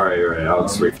is. Alright, I'll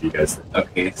just wait for you guys then.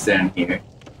 Okay, stand here.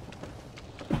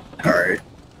 Alright.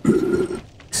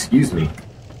 Excuse me.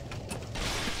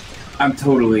 I'm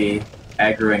totally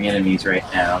aggroing enemies right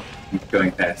now. I'm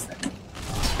going past them.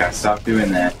 Gotta stop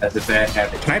doing that. That's a bad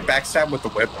habit. Can I backstab with the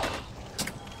whip?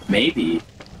 Maybe.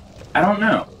 I don't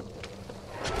know.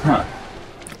 Huh.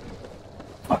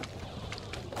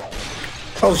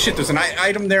 Oh shit, there's an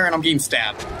item there and I'm getting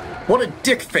stabbed. What a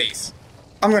dick face.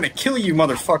 I'm gonna kill you,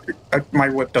 motherfucker. My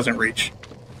whip doesn't reach.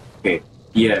 Okay.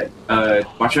 Yeah,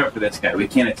 watch out for this guy. We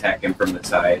can't attack him from the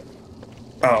side.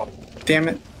 Oh, damn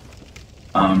it.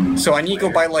 So I need to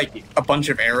go buy, like, a bunch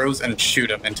of arrows and shoot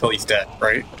him until he's dead,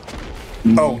 right?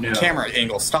 Oh, No. camera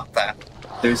angle, stop that.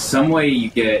 There's some way you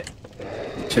get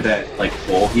to that, like,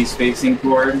 wall he's facing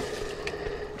toward.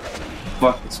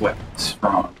 Fuck, this weapon's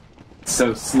strong. It's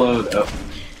so slow, though.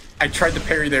 I tried to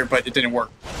parry there, but it didn't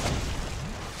work.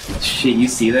 Shit, you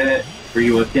see that? Were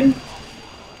you looking?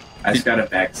 I just got a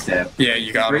backstab. Yeah,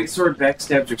 you got Great it. sword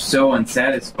backstabs are so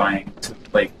unsatisfying to,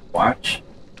 like, watch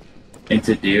and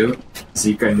to do.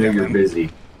 Zeke, I know you're busy,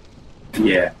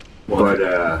 Yeah. Well,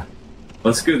 but,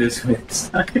 let's go this way this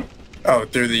time. Oh,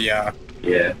 through the,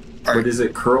 Yeah. what is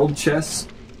it, curled chess?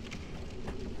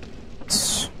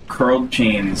 Curled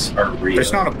chains are real.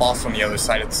 There's not a boss on the other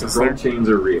side, it says there. Curled chains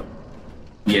are real.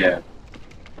 Yeah.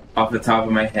 Off the top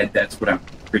of my head, that's what I'm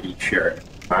pretty sure.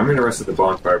 I'm gonna rest at the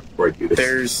bonfire before I do this.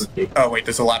 There's... Okay. Oh, wait,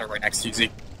 there's a ladder right next to you,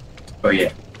 Zeke. Oh,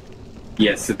 yeah.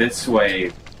 Yeah, so this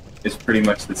way is pretty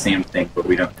much the same thing, but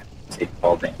we don't have to take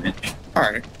fall damage.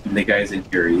 Alright. And the guys in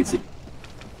here are easy.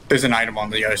 There's an item on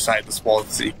the other side of this wall,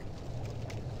 Zeke.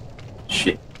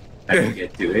 Shit. I can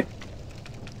get to it.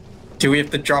 Do we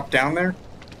have to drop down there?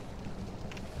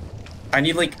 I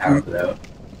need like... I don't know.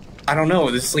 I don't know,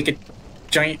 this is like a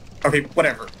giant... Okay,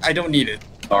 whatever. I don't need it.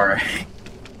 Alright.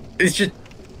 It's just...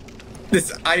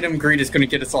 This item greed is gonna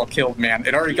get us all killed, man.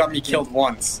 It already got me killed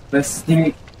once. That's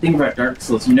the thing about Dark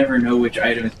Souls. You never know which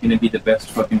item is gonna be the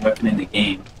best fucking weapon in the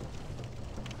game.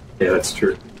 Yeah, that's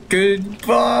true.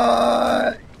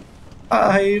 Goodbye!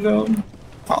 Item...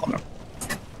 Oh, no.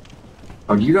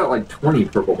 Oh, you got like 20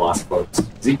 purple moss bugs.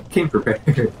 Zeke came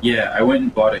prepared. Yeah, I went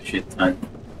and bought a shit ton.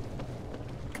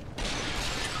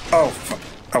 Oh,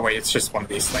 oh wait, it's just one of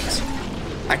these things.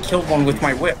 I killed one with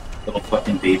my whip. Little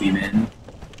fucking baby man.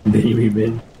 Baby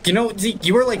man. You know, Zeke,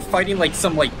 you were like fighting like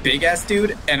some like big ass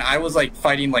dude, and I was like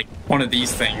fighting like one of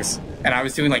these things, and I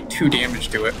was doing like 2 damage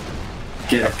to it.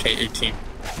 Get it. Okay, 18.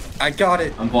 I got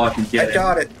it. I'm blocking. Get it. I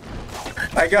got it.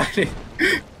 I got it.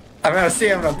 I'm out of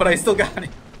stamina, but I still got it.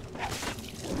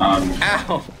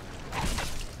 Ow.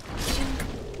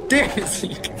 Damn it,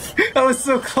 Zeke. That was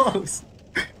so close.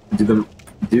 Do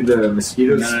the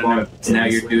mosquitoes No. spawn? Now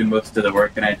you're doing most of the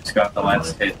work, and I just got the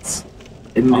last hits.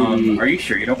 In the... Are you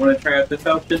sure you don't want to try out the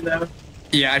Falcon, though?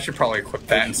 Yeah, I should probably equip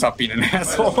that and stop being an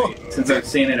asshole. Since I'm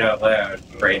saying it out loud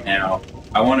right now,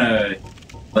 I want to...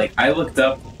 Like, I looked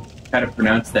up how to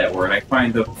pronounce that word. I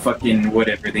find the fucking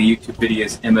whatever, the YouTube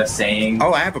videos Emma saying.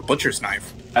 Oh, I have a butcher's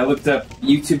knife. I looked up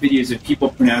YouTube videos of people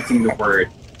pronouncing the word.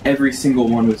 Every single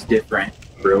one was different.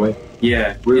 Really?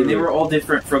 Yeah, Really? and they were all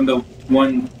different from the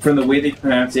way they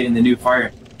pronounce it in the new Fire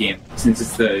Emblem game, since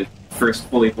it's the first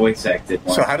fully voice acted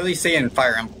one. So how do they say it in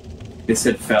Fire Emblem? They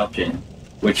said Falcon,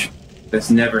 which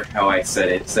that's never how I said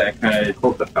it. So that kind of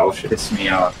Called the Falchion. pissed me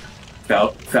off.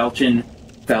 Falchion.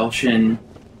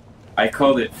 I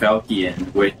called it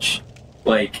Falkion, which,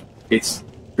 like, it's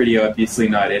pretty obviously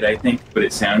not it, I think, but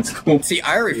it sounds cool. See,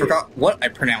 I already forgot what I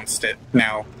pronounced it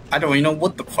now. I don't even know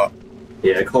what the fuck.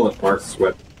 Yeah, I call it Mark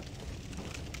Sweat.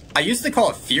 I used to call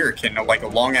it Fearkin like a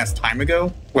long ass time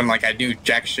ago when like I knew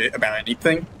jack shit about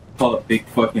anything. Call it Big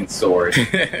Fucking Sword.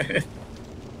 And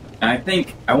I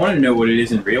think I want to know what it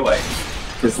is in real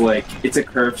life, because like it's a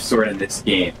curved sword in this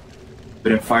game,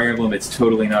 but in Fire Emblem it's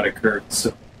totally not a curved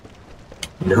sword.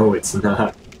 No, it's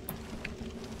not.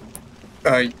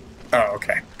 Oh,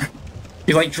 okay.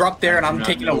 You like drop there and I I'm do not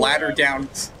taking know a ladder what down,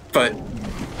 but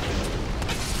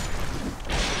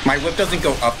my whip doesn't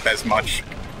go up as much.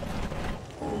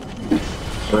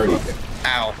 Already.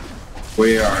 Ow.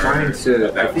 We are Trying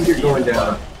to... I think you're going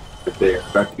down there.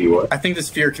 About to be what? I think this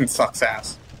Fearkin sucks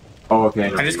ass. Oh,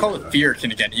 okay. I just call it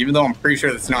Fearkin again, even though I'm pretty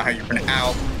sure that's not how you pronounce it.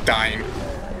 Ow. Dying.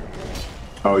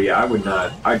 Oh, yeah, I would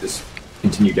not. I just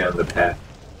continue down the path.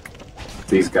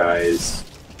 These guys...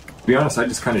 To be honest, I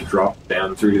just kind of dropped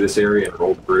down through this area and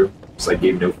rolled through. So I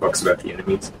gave no fucks about the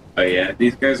enemies. Oh yeah,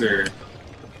 these guys are...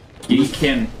 You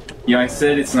can... You know, I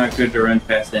said it's not good to run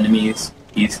past enemies.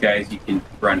 These guys, you can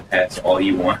run past all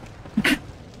you want.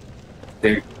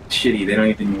 They're shitty, they don't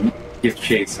even give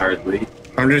chase, hardly.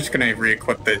 I'm just gonna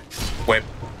re-equip the whip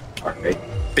Alright.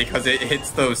 because it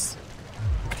hits those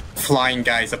flying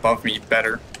guys above me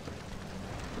better.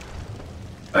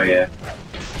 Oh yeah.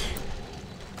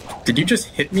 Did you just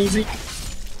hit me, Zeke?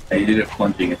 I did a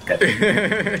plunging attack.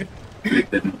 It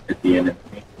didn't hit the enemy.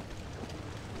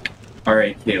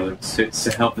 Alright, Caleb,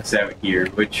 so help us out here.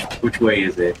 Which way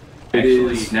is it?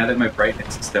 Actually, now that my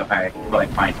brightness is so high, I can probably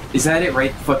find it. Is that it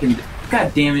right fucking...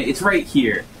 God damn it, it's right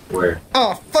here. Where?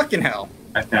 Oh, fucking hell.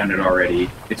 I found it already.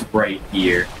 It's right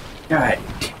here. God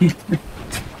damn it.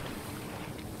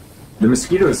 The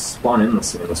mosquitoes spawn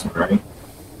endlessly in this one, right?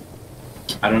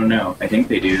 I don't know. I think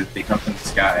they do. They come from the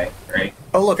sky, right?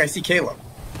 Oh, look, I see Caleb.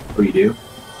 Oh, you do?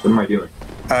 What am I doing?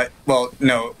 Well,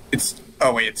 no, it's...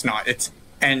 Oh, wait, it's not. It's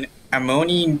an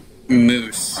ammoni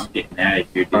moose. I'm getting out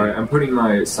of here, dude. Alright, I'm putting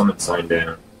my summon sign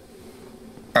down.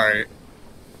 Alright.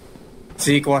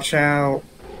 Zeke, watch out.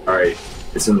 Alright,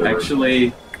 it's in the room.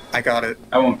 Actually, I got it.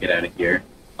 I won't get out of here.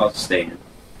 I'll stay in.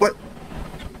 What?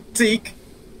 Zeke?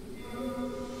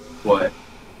 What?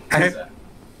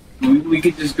 We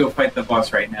could just go fight the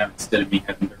boss right now instead of me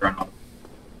having to run off.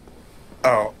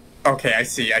 Oh, okay, I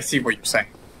see. I see what you're saying.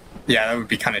 Yeah, that would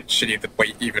be kind of shitty to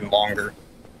wait even longer.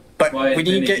 But But we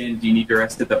need to get... again, do you need to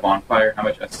rest at the bonfire? How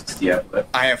much essence do you have left?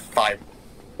 I have 5.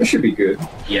 That should be good.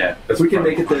 Yeah. If we can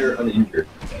make it there uninjured.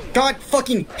 God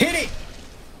fucking hit it!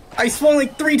 I swung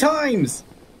like 3 times!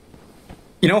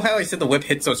 You know how I said the whip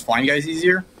hits those flying guys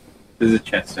easier? There's a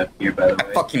chest up here, by the I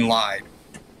way. fucking lied.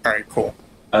 Alright, cool.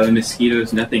 The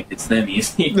mosquitoes, nothing hits them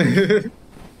easy.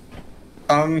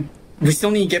 We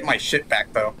still need to get my shit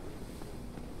back, though.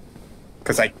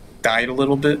 Because I died a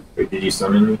little bit. Wait, did you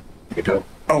summon me? I could help.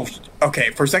 Oh, okay.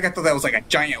 For a second, I thought that was like a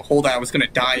giant hole that I was gonna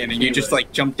die in, and you just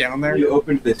like jumped down there. You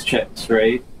opened this chest,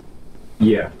 right?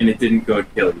 Yeah. And it didn't go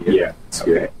kill you. Yeah. It's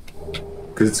Okay.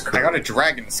 Because it's I got a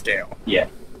dragon scale. Yeah.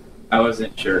 I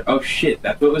wasn't sure. Oh shit,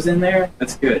 that's what was in there?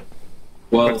 That's good.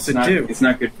 Well, What does it do? It's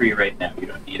not good for you right now. You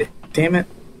don't need it. Damn it.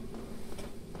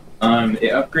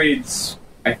 It upgrades,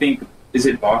 I think, is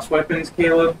it boss weapons,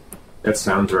 Caleb? That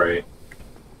sounds right.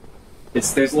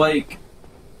 There's like,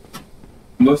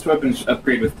 most weapons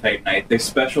upgrade with Titanite. There's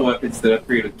special weapons that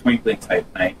upgrade with Twinkling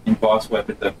Titanite, and boss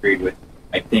weapons upgrade with,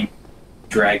 I think,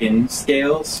 Dragon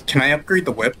Scales. Can I upgrade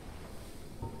the whip?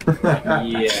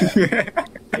 Yeah,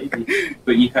 maybe.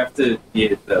 But you have to be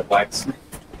the blacksmith.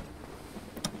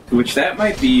 Which that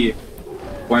might be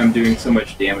why I'm doing so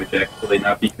much damage, actually,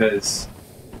 not because...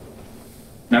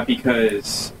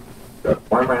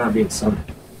 Why am I not being summoned?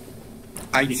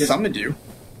 I Because- summoned you.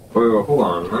 Wait, hold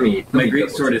on. Let me My double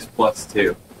great sword check. is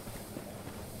 +2.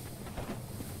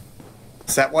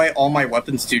 Is that why all my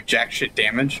weapons do jack shit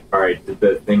damage? Alright, did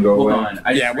the thing go Hold away? on,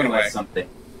 I Yeah, just it went realized away. something.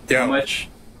 Yo. How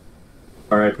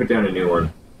Alright, put down a new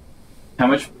one.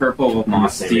 much purple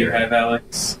moss same do you area. have,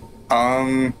 Alex?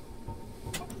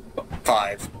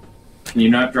 5. Can you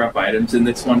not drop items in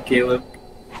this one, Caleb?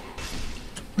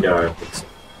 No, I don't think so.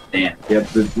 Damn. Yeah,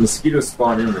 the mosquitoes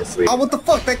spawn in this week. Oh, what the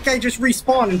fuck? That guy just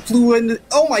respawned and flew in.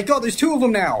 Oh my god, there's 2 of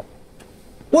them now.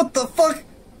 What the fuck?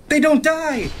 They don't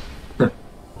die.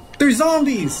 They're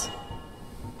zombies.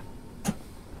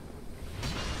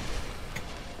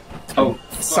 Oh,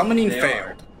 Summoning they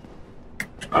failed.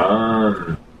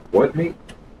 What, mate?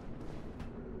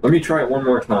 Let me try it one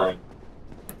more time.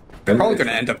 Probably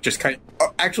gonna end up just kind of...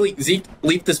 Oh, actually, Zeke,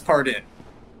 leave this part in.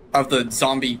 Of the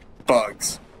zombie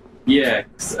bugs. Yeah,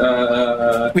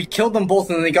 We killed them both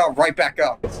and then they got right back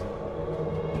up.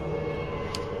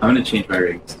 I'm gonna change my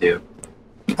rings too.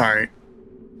 Alright.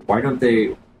 Why don't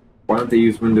they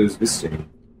use Windows Vista?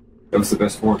 That was the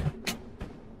best one. I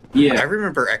Yeah.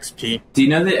 remember XP. Do you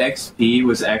know that XP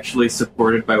was actually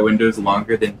supported by Windows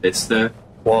longer than Vista?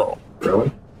 Whoa.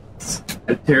 Really?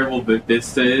 How terrible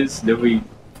Vista is. Nobody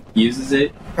uses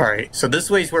it. Alright, so this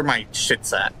way's where my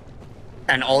shit's at.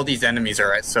 And all these enemies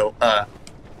are at, so,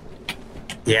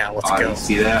 yeah, let's Oh, go. you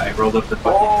see that? I rolled up the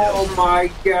fucking Oh hill.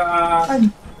 my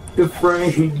god! The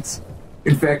frames.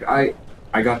 In fact, I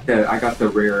got the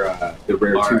rare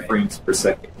 2 Alright. frames per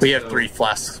second. We have So- 3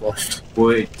 flasks left.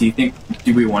 Wait,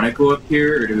 do we want to go up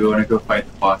here, or do we want to go fight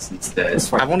the boss instead?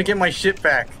 That's I fine. want to get my shit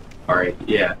back. Alright,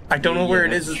 yeah. I don't know where it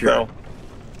that's is, true. though.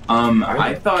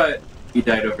 I thought you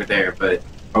died over there, but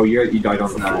Oh, you died on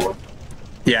It's the not. floor.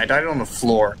 Yeah, I died on the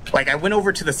floor. Like, I went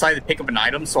over to the side to pick up an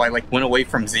item, so I, like, went away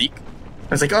from Zeke. I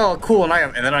was like, oh, cool, an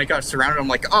item. And then I got surrounded, I'm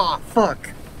like, oh, fuck.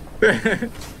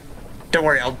 Don't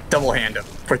worry, I'll double hand him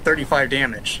for 35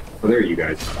 damage. Oh, there you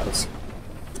guys are.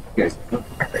 You guys,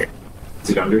 Alright. is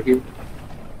it under here?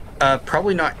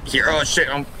 Probably not here. Oh, shit,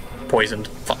 I'm poisoned.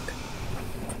 Fuck.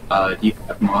 do you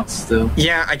have moths still?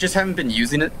 Yeah, I just haven't been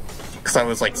using it, because I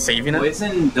was, like, saving it.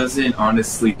 Poison doesn't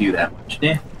honestly do that much.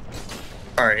 Eh.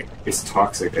 Alright, It's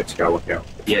toxic that you gotta look out.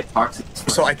 Yeah, toxic. is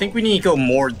so fine. I think we need to go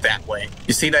more that way.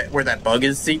 You see that where that bug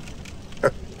is, Zeke?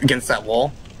 Against that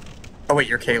wall? Oh, wait,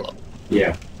 you're Caleb.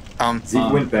 Yeah. Zeke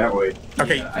Um, went that way.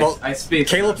 Okay, Yeah, well, I spaced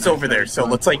Caleb's out. over there, so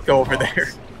let's, like, go over there.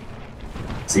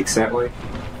 Zeke's that way?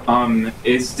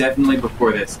 It's definitely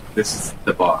before this. This is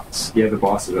the boss. Yeah, the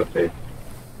boss is up there.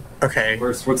 Okay.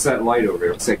 What's that light over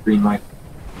there? What's that green light?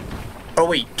 Oh,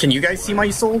 wait, can you guys see my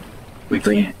soul? We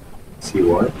can't. See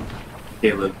what?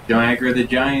 Caleb, Niagara the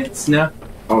Giants, no?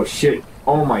 Oh shit.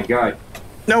 Oh my god.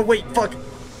 No, wait, fuck.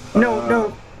 No,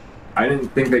 no. I didn't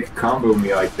think they could combo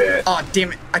me like that. Aw,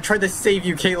 damn it. I tried to save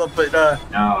you, Caleb, but,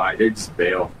 No, they just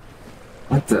bail.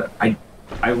 What the?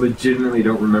 I legitimately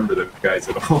don't remember those guys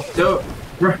at all. So,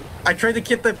 I tried to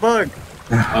get that bug.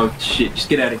 oh shit, just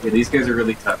get out of here. These guys are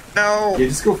really tough. No. Yeah,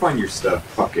 just go find your stuff.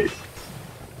 Fuck it.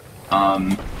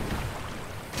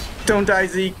 Don't die,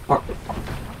 Zeke. Fuck it.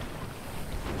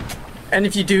 And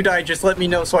if you do die, just let me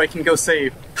know so I can go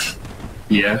save.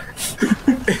 Yeah.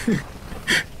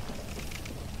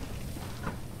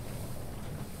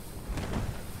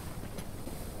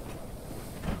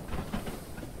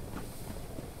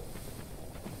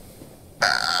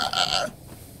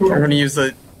 I'm gonna use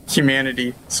the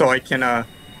humanity so I can,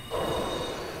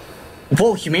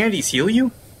 Whoa, humanities heal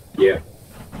you? Yeah.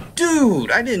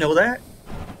 Dude, I didn't know that.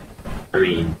 I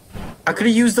mean, I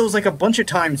could've used those, like, a bunch of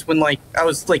times when, like, I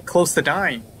was, like, close to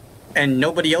dying. And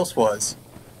nobody else was.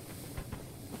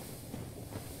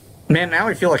 Man, now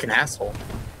I feel like an asshole.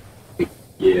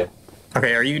 yeah.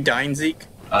 Okay, are you dying, Zeke?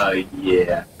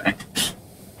 Yeah.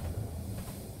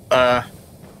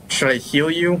 Should I heal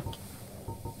you?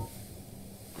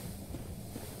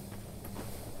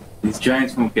 These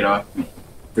giants won't get off me.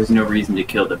 There's no reason to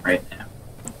kill them right now.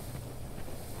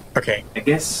 Okay. I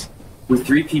guess with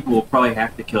 3 people, we'll probably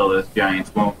have to kill those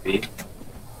giants, won't we?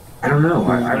 I don't know.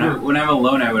 When I'm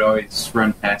alone, I would always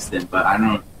run past them, but I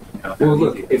don't know. Well,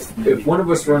 look, if one of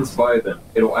us runs by them,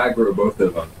 it'll aggro both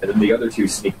of them, and then the other 2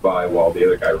 sneak by while the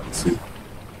other guy runs through.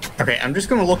 Okay, I'm just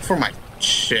gonna look for my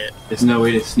shit. There's no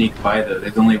way to sneak by, though.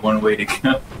 There's only one way to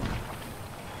go.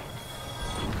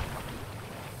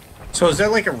 So is there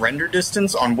like a render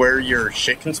distance on where your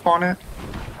shit can spawn at?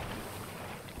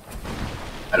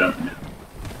 I don't know.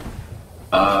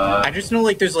 I just know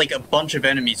like there's like a bunch of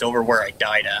enemies over where I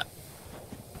died at.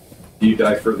 Do you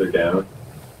die further down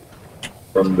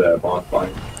from the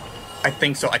bonfire? I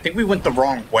think so. I think we went the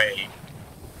wrong way.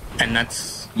 And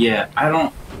that's... Yeah, I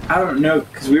don't know,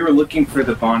 because we were looking for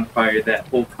the bonfire that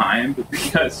whole time, but we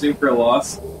got super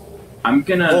lost. I'm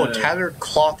gonna... Oh, tattered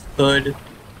cloth hood.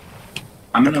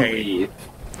 I'm gonna Okay. leave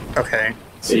Okay.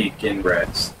 so you can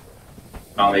rest.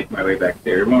 I'll make my way back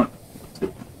there. It won't...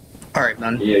 Alright,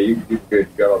 then. Yeah, you're good. You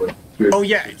got all the good. Oh,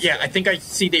 yeah, yeah. I think I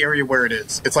see the area where it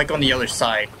is. It's like on the other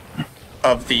side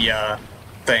of the,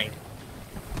 thing.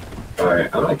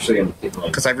 Alright, I'm actually in like...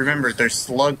 Because I remember there's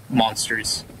slug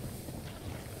monsters.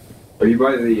 Are you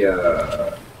by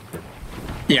the,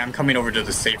 Yeah, I'm coming over to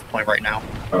the save point right now.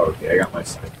 Oh, okay, I got my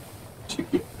side.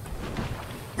 Cheeky.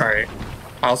 Alright.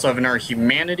 I also have another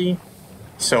humanity,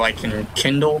 so I can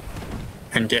kindle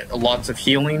and get lots of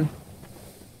healing.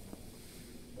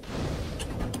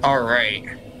 Alright.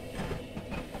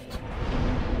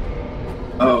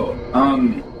 Oh,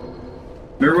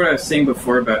 remember what I was saying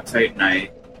before about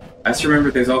Titanite? I just remember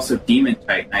there's also Demon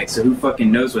Titanite, so who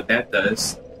fucking knows what that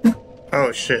does?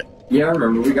 Oh, shit. Yeah, I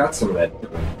remember, we got some of that.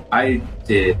 I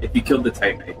did. If you killed the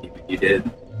Titanite demon, you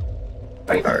did.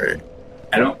 Alright.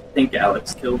 I don't think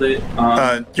Alex killed it.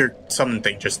 Your summon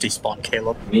thing just despawned,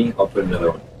 Caleb. Me, I'll put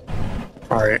another one.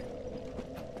 Alright.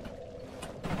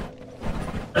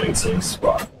 I think same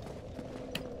spot.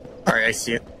 Alright, I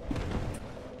see it.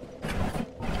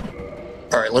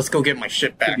 Alright, let's go get my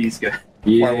shit back These guys.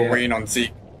 while we're waiting on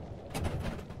Zeke.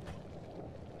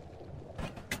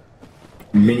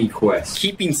 Mini quest.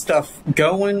 Keeping stuff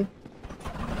going.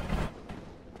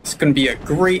 It's gonna be a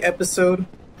great episode.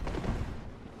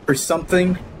 Or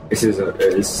something. This is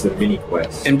a mini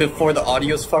quest. And before the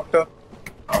audio's fucked up.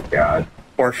 Oh god.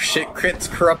 Or shit crits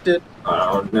corrupted.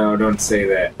 Oh no, don't say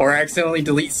that. Or accidentally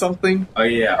delete something. Oh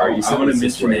yeah, Are you I want to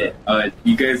this mention way? it.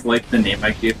 You guys like the name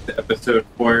I gave the episode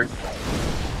for?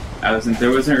 There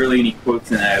wasn't really any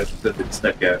quotes in that episode that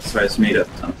stuck out, so I just made up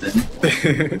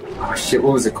something. Oh shit,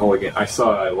 what was it called again? I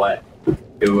saw a let.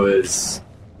 It was...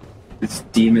 It's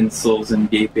Demon Souls and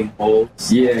Gaping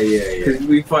Holes. Yeah. Because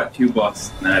we fought 2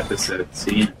 bosses in that episode, so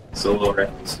you know, solo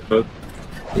reference to both.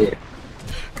 Yeah.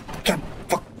 God,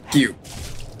 fuck you.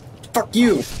 Fuck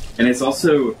you. And it's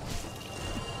also,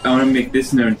 I want to make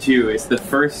this known too, it's the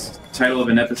first title of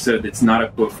an episode that's not a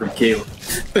quote from Caleb.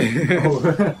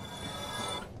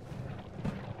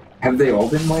 Have they all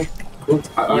been like...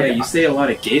 Yeah, you say a lot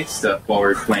of gay stuff while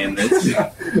we're playing this.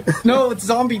 No, it's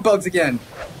zombie bugs again.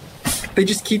 They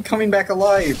just keep coming back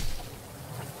alive.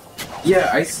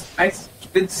 Yeah, I've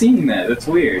been seeing that. That's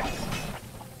weird.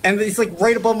 And it's like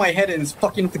right above my head and it's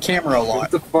fucking with the camera a What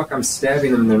lot. the fuck? I'm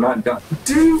stabbing them and they're not done.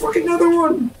 Dude, fuck another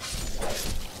one!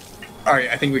 Alright,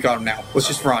 I think we got him now. Let's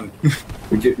just run.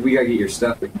 We gotta get your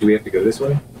stuff. Do we have to go this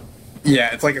way?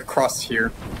 Yeah, it's like across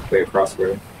here. Wait, across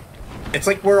where? It's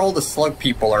like where all the slug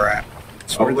people are at.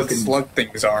 It's where the looking- slug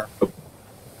things are.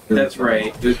 That's right.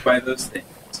 It was by those things.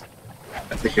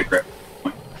 That's a good reference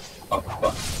point. Oh,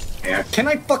 fuck. Yeah. Can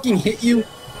I fucking hit you?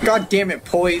 God damn it,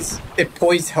 poise. If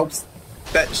poise helps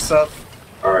that stuff.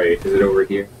 Alright, is it over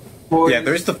here? Poise, Yeah,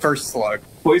 there's the first slug.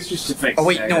 Poise just affects Oh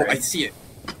wait, no, stagger. I see it.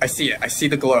 I see it. I see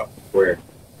the glow. Where?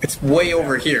 It's way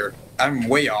over here. I'm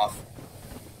way off.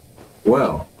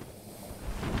 Well.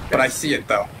 But I see it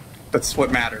though. That's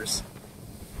what matters.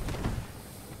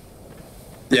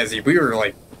 Yeah, Z, we were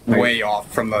like way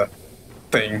off from the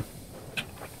thing.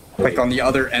 Like on the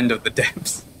other end of the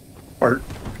depths. Or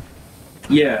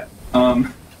Yeah. I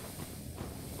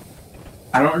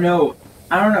don't know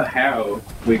how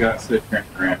we got so turned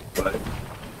around, but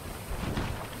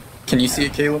can you see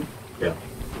it, Caleb? Yeah.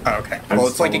 Oh, okay. I'm Well,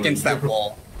 it's like following against that you.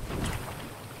 wall.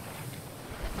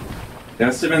 that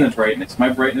must have been the brightness. My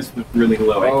brightness was really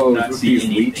low. I Oh, could not with see these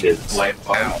anything. leeches. Light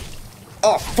Ow.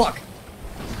 Oh, fuck!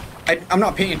 I'm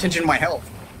not paying attention to my health.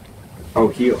 Oh,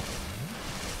 heal.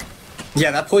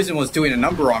 Yeah, that poison was doing a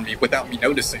number on me without me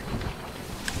noticing.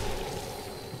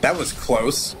 That was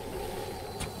close.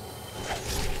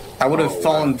 I would have Oh,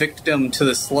 fallen wow. victim to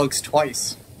the slugs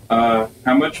twice. How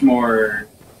much more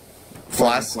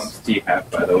Flasks. What clumps do you have,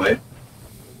 by the way?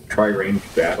 Tri-range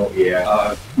battle,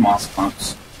 yeah. Moss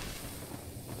clumps.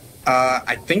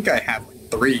 I think I have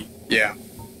 3. Yeah.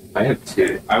 I have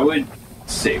 2. I would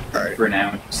save Alright. for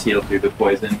now and just heal through the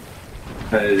poison,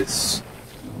 because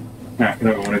you're not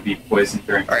going to want to be poisoned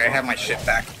during. Alright, I have my shit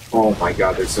back. Oh my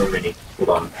god, there's so many. Hold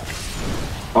on.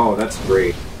 Oh, that's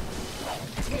great.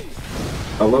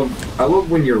 I love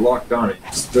when you're locked on it.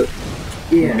 Just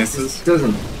yeah, Misses. it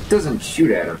doesn't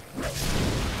shoot at him.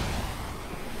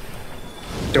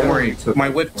 Don't That worry, only took my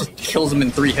like whip 20. just kills him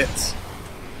in 3 hits.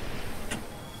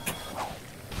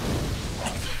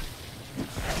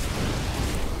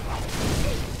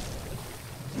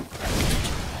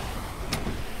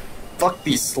 Fuck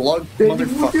these slug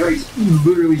motherfuckers. I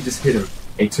literally just hit him.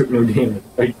 He took no damage.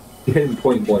 I hit him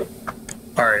point blank.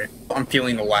 Alright, I'm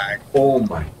feeling the lag. Oh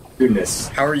my goodness.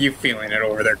 How are you feeling it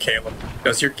over there, Caleb?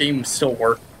 Does your game still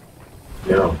work?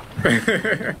 No.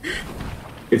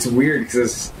 It's weird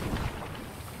because.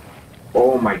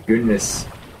 Oh my goodness.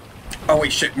 Oh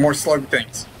wait, shit, more slug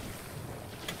things.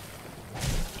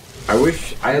 I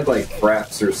wish I had like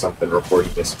fraps or something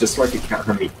recording this just so I could count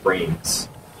how many frames.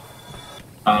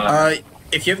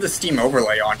 If you have the Steam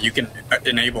overlay on, you can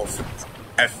enable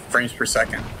F frames per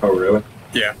second. Oh really?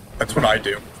 Yeah, that's what I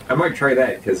do. I might try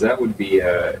that because that would be.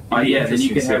 Oh yeah, then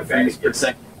you can have frames per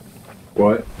second.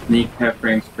 What? Then you can have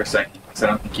frames per second. So I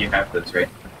don't think you have those, right?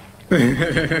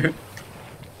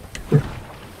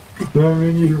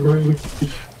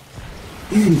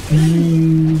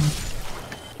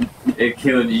 Hey,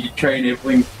 Caleb, you try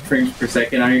enabling frames per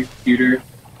second on your computer?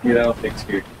 Yeah, that'll fix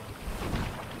your.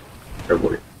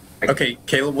 Okay,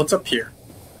 Caleb, what's up here?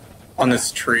 On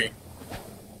this tree.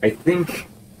 I think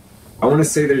I want to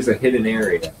say there's a hidden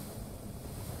area,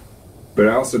 but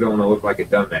I also don't want to look like a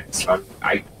dumbass. So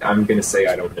I'm gonna say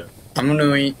I don't know. I'm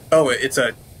gonna eat. Oh, it's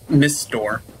a mist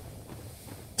door.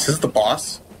 Is this the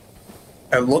boss?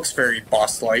 It looks very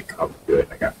boss-like, Oh, good.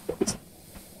 I got points.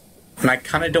 and I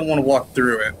kind of don't want to walk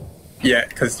through it yet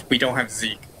because we don't have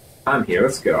Zeke. I'm here.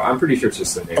 Let's go. I'm pretty sure it's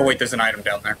just an area. Oh wait, there's an item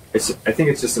down there. I think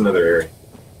it's just another area.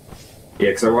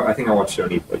 Yeah, because I think I watched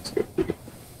Oni play Scoop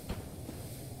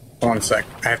Hold on a sec.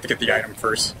 I have to get the item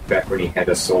first. back when he had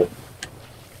a soul.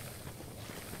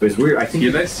 It was weird. I think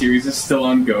Yeah, that series is still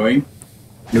ongoing.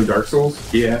 no Dark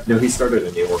Souls. Yeah. No, he started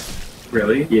a new one.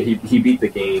 Really? Yeah, he beat the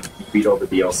game. He beat all the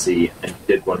DLC and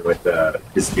did one with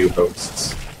his new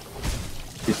hosts.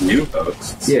 His new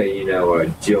hosts? Yeah, you know,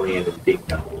 Jillian and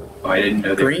Dinka. Oh, I didn't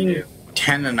know they were Green new.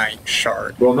 Tanninite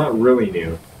shard. Well, not really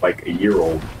new, like a year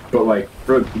old, but like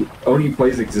Oni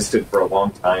plays existed for a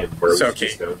long time. Where it So was okay,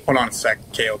 just Oni. hold on a sec,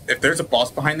 Caleb. If there's a boss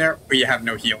behind there, we have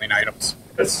no healing items.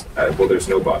 That's well, there's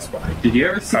no boss behind. Did you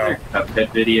ever see Oh. their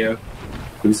Cuphead video?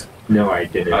 Who's? No, I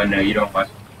didn't. Oh, no, you don't watch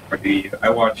it. Or do you? I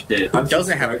watched it. I'm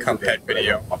doesn't have a subscribed to Cuphead them, but I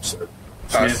video. don't watch them.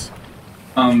 Us.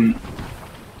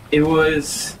 It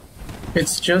was...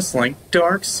 It's just like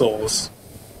Dark Souls.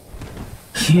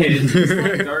 Yeah, it's just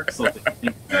like Dark Souls if you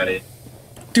think about it.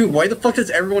 Dude, why the fuck does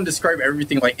everyone describe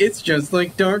everything like it's just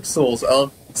like Dark Souls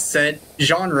of said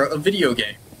genre of video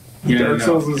game? Yeah, Dark no.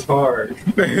 Souls is hard.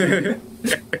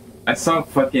 I saw a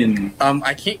fucking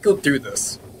I can't go through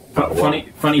this. funny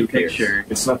Who cares? picture.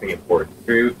 It's nothing important.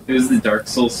 It was the Dark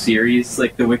Souls series,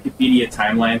 like the Wikipedia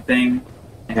timeline thing.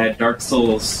 It had Dark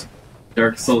Souls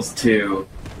 2,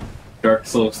 Dark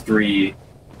Souls 3,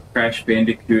 Crash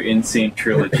Bandicoot Insane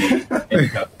Trilogy, and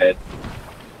Cuphead.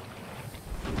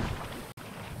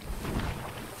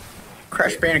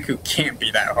 Crash Bandicoot can't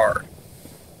be that hard.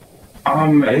 I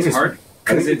think It's it's- hard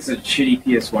because it's a shitty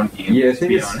PS1 game. Yeah, I to think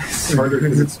be it's honest. harder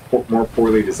because it's more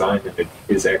poorly designed than it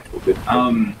is actual good.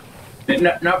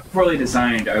 Not poorly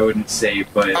designed, I wouldn't say,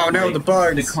 but Oh no, like, the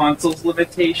bugs. the console's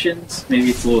limitations. Maybe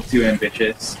it's a little too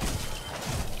ambitious.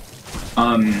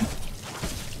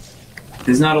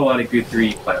 There's not a lot of good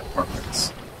 3D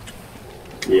platformers.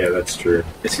 Yeah, that's true.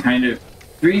 It's kind of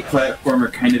 3D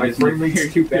platformer kind of My isn't a frame rate's very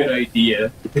too good bad.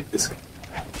 idea. This.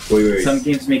 Wait. Some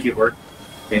games make it work.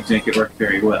 Games make it work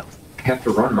very well. I have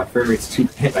to run. My frame rate's too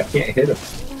bad. I can't hit him.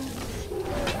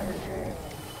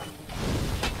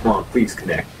 Come on, please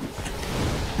connect.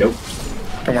 Nope.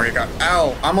 Don't worry, God.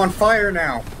 Ow! I'm on fire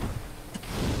now!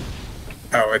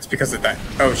 Oh, it's because of that.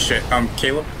 Oh shit.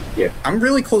 Caleb? Yeah. I'm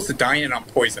really close to dying and I'm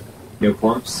poisoned. No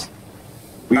clumps.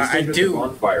 We I saved us do. a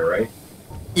bonfire, right?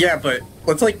 Yeah, but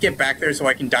let's like get back there so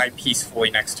I can die peacefully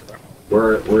next to him.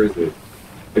 Where is it?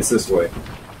 It's this way.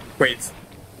 Wait.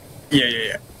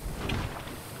 Yeah.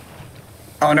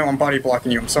 Oh no, I'm body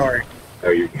blocking you. I'm sorry. Oh,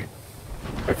 you're good.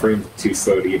 My frame's too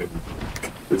slow to even.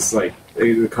 It's like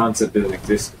the concept doesn't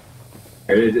exist.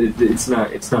 It's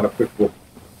not applicable.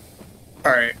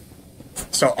 Alright.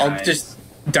 So I'll Guys. just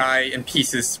die in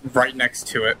pieces right next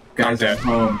to it. I'm Guys, I'm dead.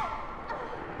 home.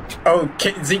 Oh,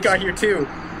 Zeke got here too.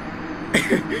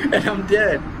 And I'm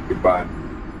dead. Goodbye.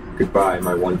 Goodbye,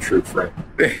 my one true friend.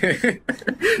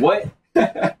 What?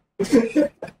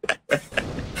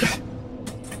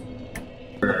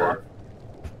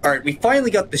 Alright, we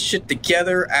finally got this shit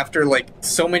together after, like,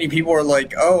 so many people were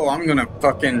like, oh, I'm gonna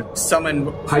fucking summon...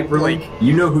 Hyperlink,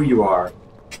 you know who you are.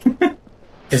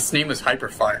 His name was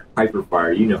Hyperfire.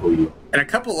 Hyperfire, you know who you are. And a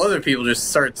couple other people just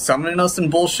started summoning us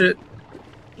and bullshit.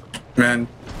 Man.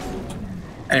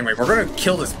 Anyway, we're gonna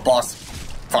kill this boss,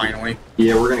 finally.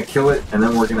 Yeah, we're gonna kill it, and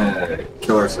then we're gonna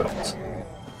kill ourselves.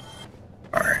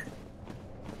 Alright.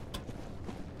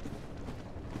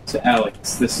 So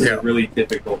Alex, this is Yeah. a really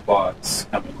difficult boss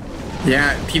coming.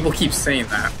 Yeah, people keep saying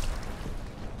that.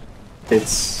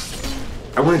 It's...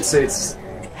 I wouldn't say it's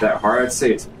that hard, I'd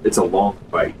say it's a long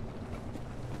fight.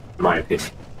 In my opinion.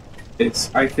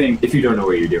 I think, If you don't know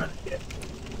what you're doing yet.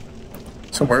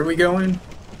 So where are we going?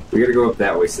 We gotta go up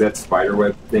that way, see that spider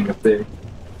web thing up there?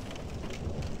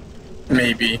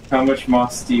 Maybe. how much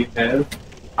moss do you have?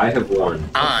 I have one.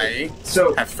 I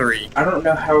So, have 3. I don't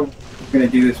know how we're gonna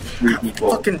do this with 3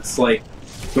 people. Fucking- It's like,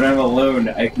 when I'm alone,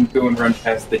 I can go and run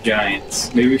past the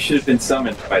giants. Maybe we should have been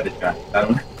summoned by the giants. I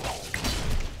don't know.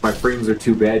 My frames are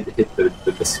too bad to hit the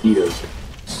mosquitoes.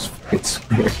 It's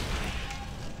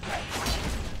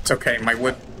It's okay, my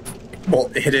whip will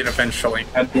hit it eventually.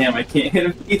 God damn, I can't hit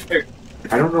him either.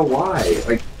 I don't know why.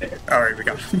 Like, Alright, we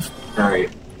got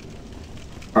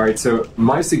Alright, so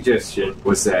my suggestion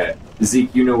was that,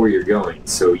 Zeke, you know where you're going,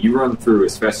 so you run through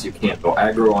as fast as you can. They'll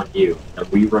aggro on you, and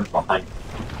we run behind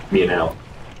you. Me and Al.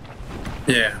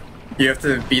 Yeah. You have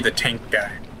to be the tank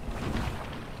guy.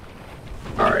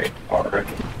 Alright. Alright.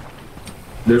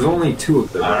 There's only 2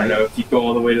 of them, I don't right? know, if you go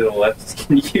all the way to the left,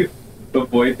 can you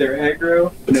avoid their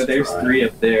aggro? No, Let's there's try. 3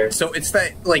 up there. So it's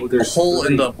that, like, Oh, there's hole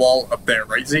 3. in the wall up there,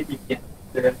 right, Zeke? Yeah,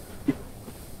 they're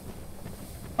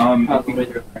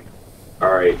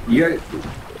Alright, You guys...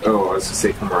 Oh, I was gonna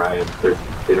say come where I am.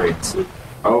 They don't even see.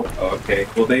 Oh, okay.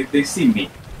 Well, they see me.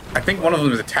 I think one of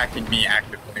them is attacking me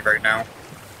actively right now.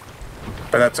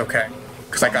 But that's okay.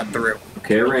 Because I got through.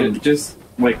 okay, I ran... Just,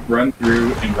 like, run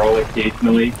through and roll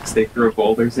occasionally, because they throw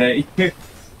boulders at you.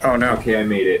 Oh no. Okay, I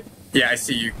made it. Yeah, I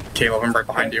see you, Caleb. I'm right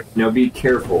behind you. Now be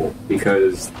careful,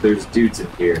 because there's dudes in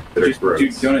here that are Just, gross.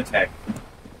 dude, don't attack.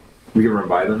 We can run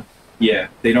by them? Yeah,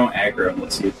 they don't aggro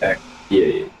unless you attack.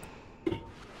 Yeah.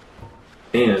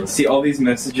 And... See all these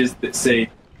messages that say,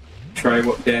 try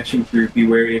dashing through, be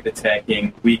wary of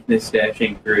attacking, weakness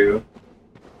dashing through,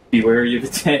 be wary of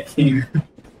attacking,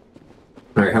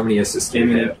 Alright, how many S's do you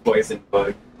have? imminent poison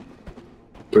bug.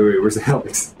 Wait, where's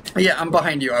Alex? Yeah, I'm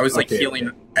behind you. I was, like, Okay,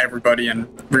 healing everybody and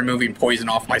removing poison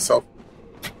off myself.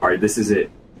 Alright, this is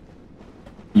it.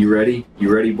 You ready?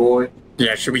 You ready, boy?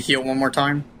 Yeah, should we heal one more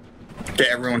time? Get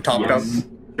everyone topped up? Yes.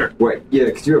 Wait, yeah,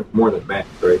 because you have more than Matt,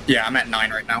 right? Yeah, I'm at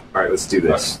 9 right now. Alright, let's do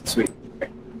this. Sweet.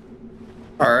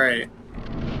 Alright.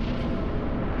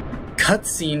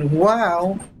 Cutscene,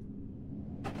 wow!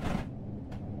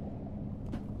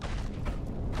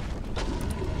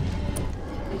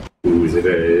 Ooh, is it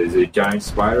a giant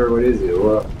spider? What is it?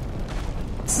 What?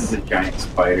 This is a giant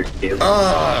spider, Caleb.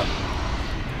 Ugh!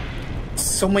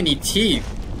 So many teeth.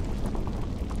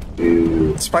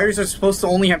 Ooh. Spiders are supposed to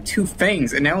only have 2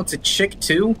 fangs, and now it's a chick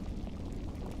too?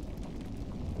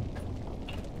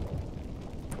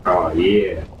 Oh,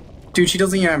 yeah. Dude, she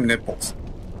doesn't even have nipples.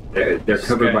 They're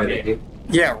covered by the Okay.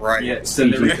 Yeah, right. Yeah, so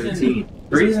the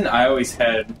reason I always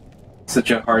had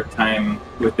such a hard time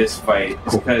with this fight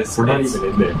is because We're not even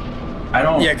in there. I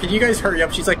don't. Yeah, can you guys hurry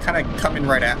up? She's like kind of coming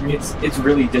right at me. It's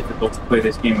really difficult to play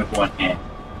this game with one hand.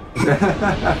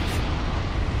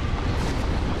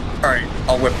 Alright,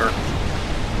 I'll whip her.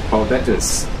 Oh, that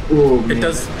does... Ooh, man. It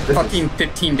does That- fucking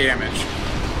 15 damage.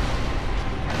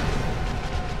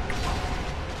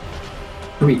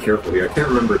 Be careful here. I can't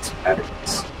remember its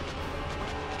patterns.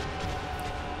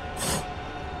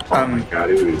 Oh my god,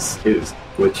 it is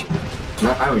glitchy.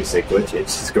 I don't even say glitchy,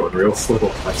 it's just going real slow.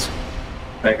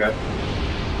 Back up.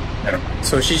 Never mind.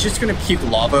 So she's just gonna puke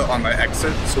lava on the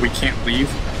exit, so we can't leave.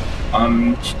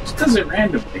 She just does it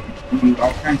randomly in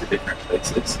all kinds of different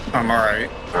places. I'm alright.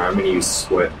 I'm gonna use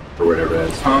sweat or whatever that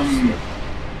is.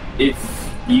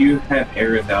 If you have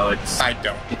arrows, Alex, I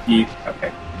don't. if you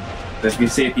okay, as we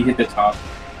say, if you hit the top,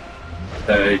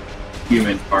 the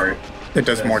human part, It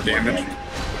does does more damage.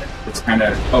 It's kind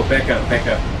of back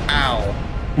up. Ow.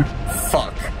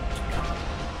 Fuck.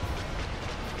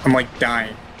 I'm like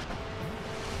dying.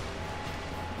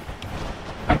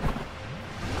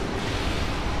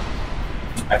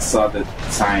 I saw the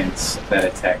signs of that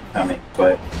attack coming,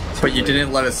 but you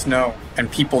didn't let us know,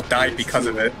 and people died because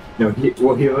of it. No, he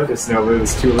let us know, but it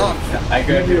was too late. Oh, I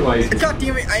got realized. God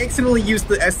damn it! I accidentally used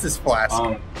the Estus flask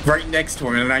right next to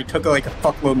him, and I took like a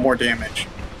fuckload more damage.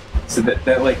 So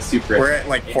that like super. We're at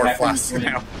like 4 happens flasks when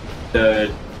now.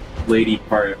 The lady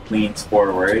part leans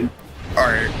forward,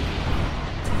 Alright.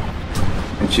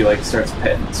 and she like starts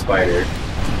petting the spider.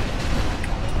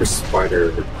 The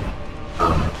spider.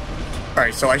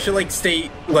 Alright, so I should like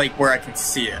stay like where I can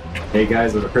see it. Hey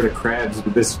guys, I've heard of crabs,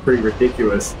 but this is pretty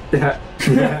ridiculous.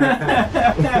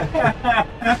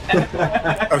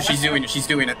 Oh, she's doing it. She's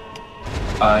doing it.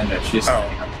 No, she's Oh.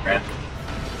 on the ground.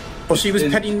 Well, she was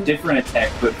It's petting. different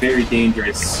attack, but very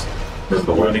dangerous. Just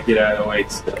want to get out of the way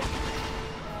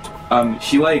still.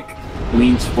 She like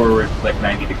leans forward like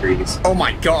 90 degrees. Oh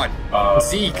my god,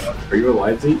 Zeke, Are you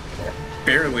alive, Zeke?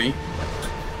 barely.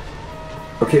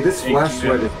 Okay, this Thank flash you.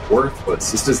 sweat is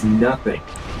worthless. This does nothing.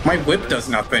 My whip does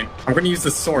nothing. I'm gonna use the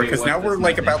sword Wait, because what now does we're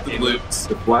like nothing? about to Hey, lose.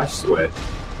 The flash sweat.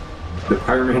 The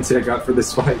pyromancy I got for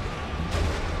this fight.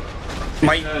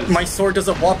 My sword does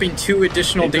a whopping 2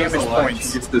 additional It does damage a lot, points.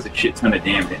 She just does a shit ton of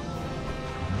damage.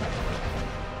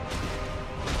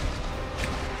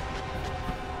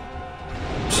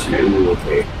 Ooh,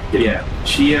 okay. Yeah,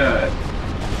 she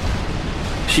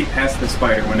passed the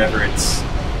spider whenever it's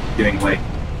doing like,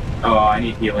 oh, I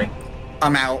need healing.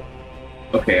 I'm out.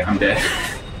 Okay, I'm dead.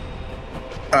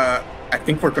 I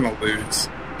think we're gonna lose.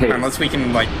 Hey, Unless we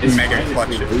can like It's mega fine if clutch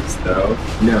we it. lose, though.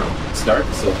 no, Start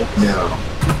so. no,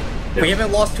 We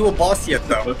haven't lost to a boss yet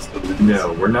though.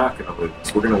 no, we're not gonna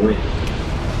lose. We're gonna win.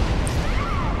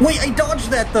 Wait, I dodged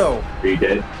that though. Are you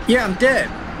dead? Yeah, I'm dead.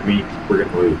 I mean, we're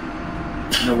gonna lose.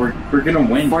 No, we're gonna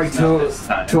win. Fight just not this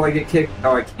time. till I get kicked.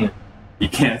 Oh, I can't. You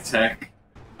can't attack.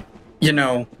 You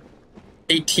know,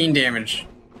 18 damage.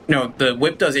 No, the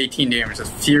whip does 18 damage. The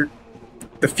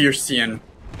Fiercian,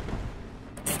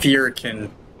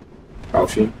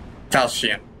 Falchion?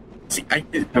 Falchion. See,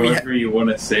 However you want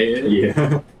to say it.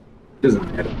 Yeah.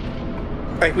 Doesn't matter.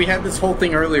 like we had this whole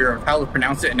thing earlier of how to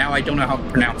pronounce it, and now I don't know how to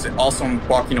pronounce it. Also, I'm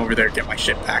walking over there to get my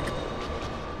shit back.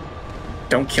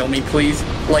 Don't kill me, please.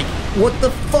 Like, what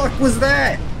the fuck was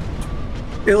that?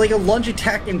 It like a lunge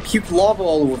attack and puked lava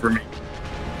all over me.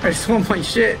 I just want my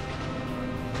shit.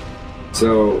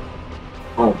 So,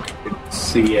 oh my goodness.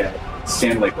 So yeah,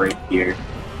 stand like right here.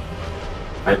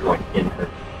 I'm like in her.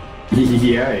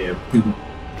 Yeah, I am.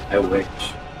 I wish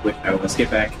I was.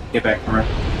 Get back from her.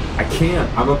 I can't.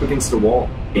 I'm up against the wall.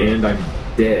 And I'm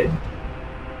dead.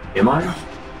 Am I?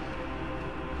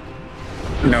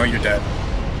 No, you're dead.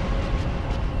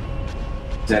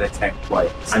 That attack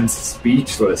twice. I'm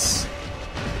speechless.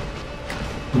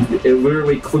 It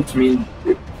literally clipped me,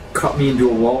 it cut me into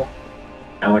a wall,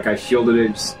 and like I shielded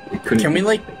it, it couldn't. Can we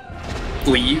like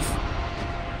leave?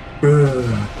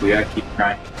 We gotta keep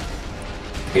trying.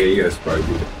 Yeah, you guys probably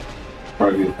do it.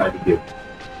 Probably the time to do it.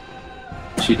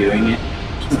 Is she doing it?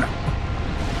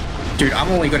 Dude, I'm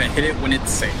only gonna hit it when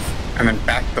it's safe, and then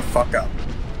back the fuck up.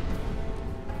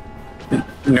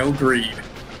 No greed.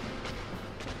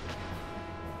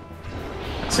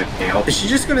 It's okay. I'll Is she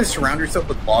just gonna surround herself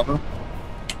with lava?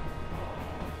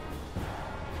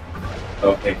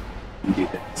 okay. You do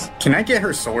this. Can I get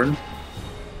her sword?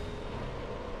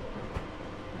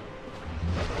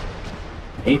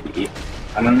 Maybe.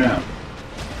 I don't know.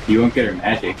 You won't get her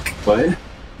magic, but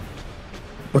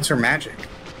What's her magic?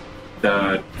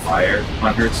 the fire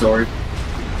on her sword.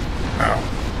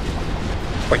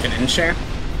 Oh. Like an enchant?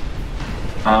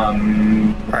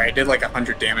 Alright, I did like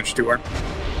 100 damage to her.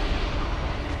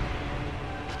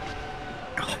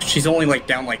 Oh, she's only like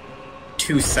down like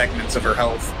 2 segments of her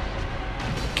health.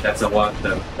 That's a lot,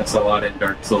 though. That's a lot in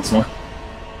Dark Souls 1.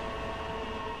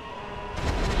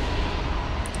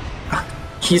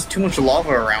 She has too much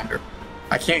lava around her.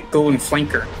 I can't go and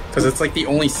flank her, because it's like the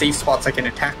only safe spots I can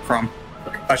attack from.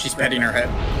 Oh, she's petting her head.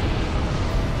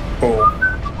 Oh.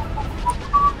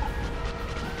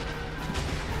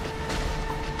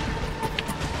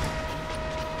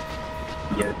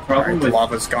 Yeah, the problem Alright, the with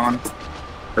lava's gone.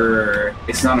 her,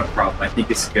 it's not a problem. I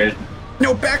think it's good.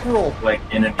 No, back roll! Like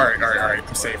in an Alright,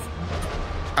 I'm safe.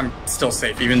 I'm still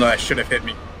safe, even though that should have hit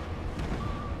me.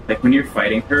 like when you're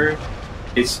fighting her,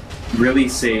 it's really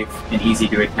safe and easy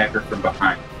to attack her from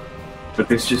behind. But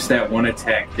there's just that one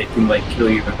attack that can like kill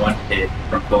you in one hit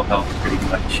from full health pretty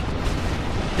much.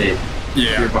 That if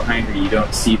you're Yeah. behind her, you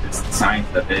don't see the signs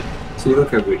of it. See,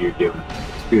 look how good you're doing.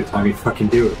 It's be the time you fucking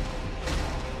do it.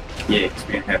 Yeah, because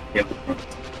we don't have hit points.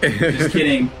 Just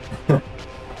kidding.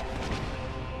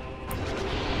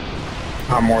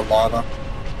 More lava.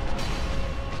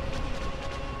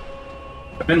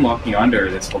 I've been locking onto her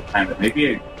this whole time, but maybe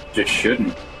I just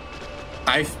shouldn't.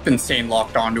 I've been staying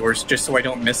locked onto her just so I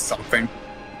don't miss something.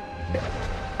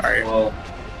 Alright. Well,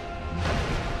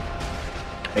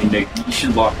 I mean, you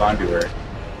should lock onto her.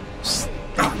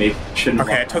 Maybe shouldn't.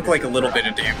 Okay, I took like a little bit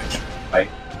of damage. Like,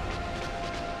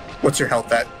 what's your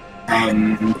health at?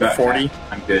 about 40?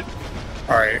 half. I'm good.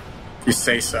 Alright, you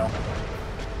say so.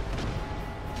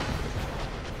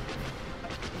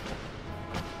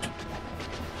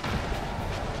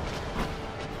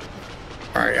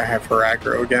 Alright, I have her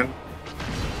aggro again.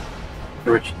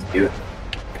 What you do?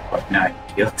 What? Now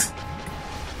I killed.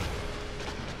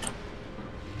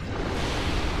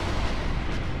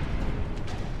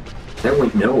 That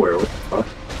went nowhere. What the fuck?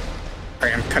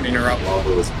 Alright, I'm cutting her up.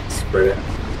 Lava was spread out.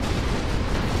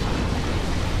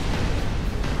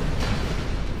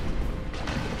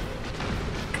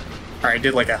 Alright, I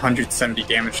did like 170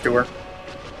 damage to her.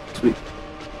 Sweet.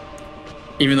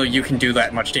 Even though you can do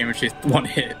that much damage with one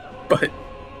hit, but...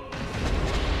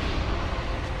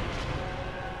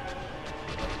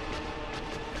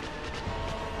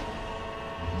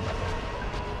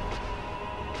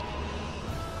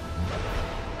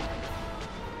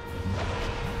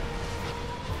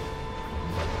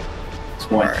 It's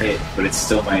one hit, but it's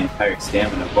still my entire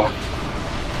stamina bar.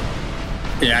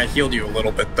 Yeah, I healed you a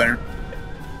little bit there.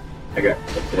 I got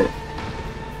a bit.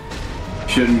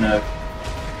 Shouldn't have.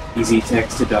 Easy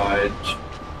text to dodge.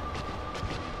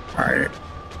 Alright.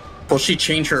 Will she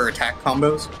change her attack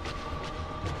combos?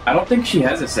 I don't think she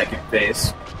has a second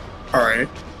phase. Alright.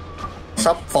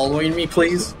 Stop following me,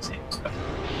 please. Same stuff.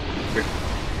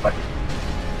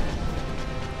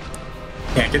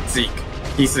 Yeah, get Zeke.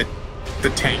 He's the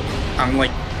tank. I'm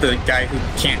like the guy who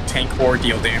can't tank or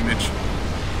deal damage.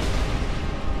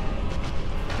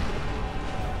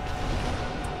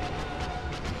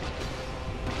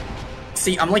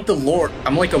 See, I'm like the Lord.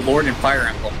 I'm like a Lord in Fire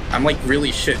Emblem. I'm like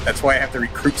really shit. That's why I have to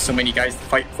recruit so many guys to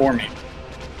fight for me.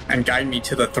 And guide me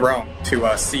to the throne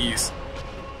to seize.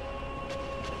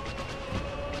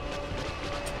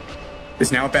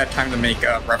 Is now a bad time to make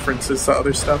references to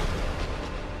other stuff?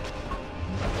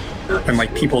 And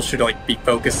like people should like be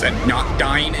focused and not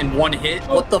dying in one hit?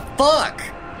 What the fuck?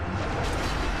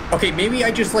 Okay, maybe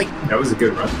I just like... That was a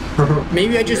good run.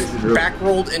 Maybe I just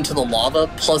back-rolled into the lava,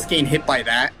 plus getting hit by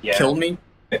that killed me.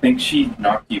 I think she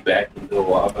knocked you back into the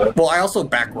lava. Well, I also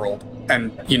back-rolled,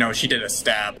 and, you know, she did a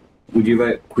stab. Would you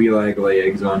let Queelag lay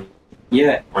eggs on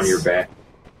Yeah. on your back?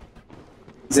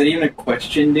 Is that even a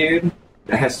question, dude?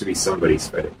 That has to be somebody's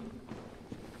fetish.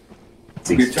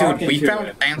 You're Dude, talking we to found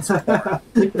it. answer.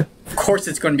 Of course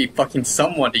it's going to be fucking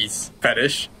somebody's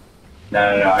fetish.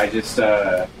 No, I just,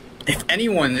 If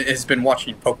anyone has been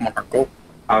watching Pokemon Heart Gold,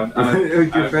 I'm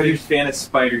a big fan of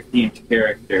spider-themed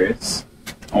characters.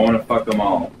 I want to fuck them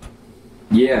all.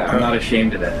 Yeah. I'm not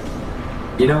ashamed of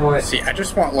that. You know what? see, I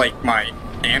just want, like, my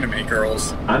anime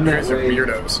girls. I'm You that guys are way.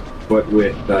 weirdos. But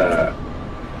with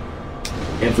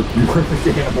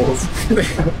anthropomorphic animals.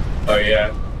 Oh,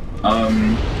 yeah.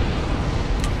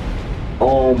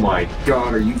 Oh my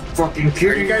god, are you fucking Are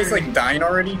kidding you guys, me? like, dying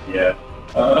already? Yeah.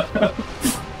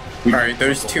 Alright,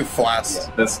 there's 2 flasks.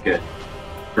 Yeah, that's good.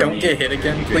 For Don't me, get hit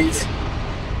again, please.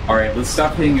 Alright, let's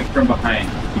stop hitting it from behind,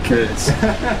 because...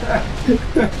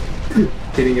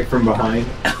 Hitting it from behind?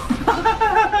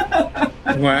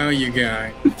 Wow, you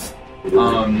guys.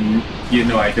 You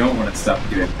know, I don't want to stop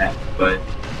doing that, but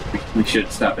we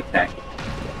should stop attacking.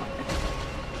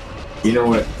 You know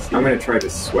what? I'm gonna try the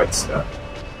sweat stuff.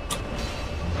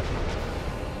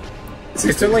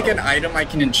 Is there like an item I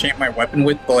can enchant my weapon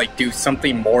with to like do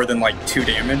something more than like 2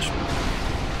 damage?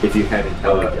 If you had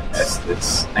intelligence.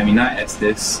 Estes. I mean, not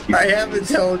Estes. I have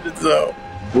intelligence though.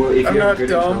 Well, if I'm you not have good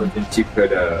dumb. intelligence, you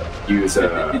could use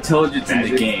Intelligence in the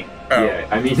magic. game. Oh. Yeah,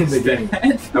 I mean in the game.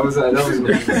 That was an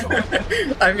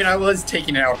insult. I mean, I was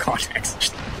taking it out of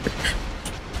context.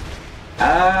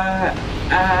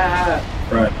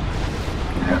 Run.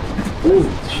 Ooh,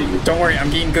 Shit. Don't worry, I'm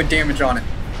getting good damage on it.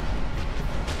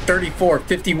 34,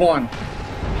 51,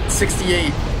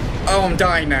 68. Oh, I'm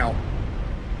dying now.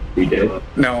 we did.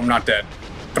 No, I'm not dead.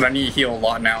 But I need to heal a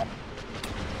lot now.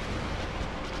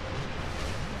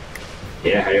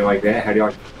 Yeah, how do you like that? How do you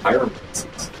like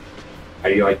pyromancies? How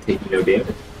do you like taking no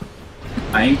damage?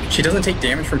 She doesn't take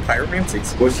damage from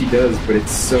pyromancies? Well, she does, but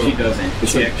it's so... She doesn't.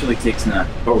 It's She like- actually takes none.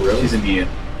 Oh, really? She's immune.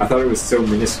 I thought it was so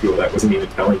minuscule that wasn't even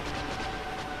telling.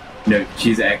 No,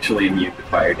 she's actually immune to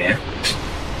fire damage.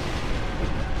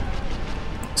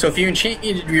 So if you enchant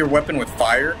your weapon with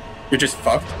fire, you're just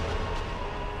fucked?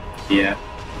 Yeah.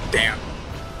 Damn.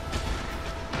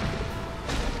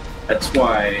 That's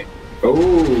why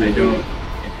Oh, I don't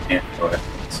enchant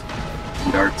weapons.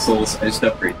 in Dark Souls. I just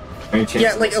upgrade.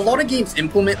 Yeah, like a lot of games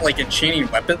implement like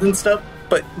enchaining weapons and stuff,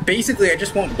 but basically I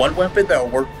just want one weapon that'll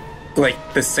work like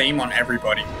the same on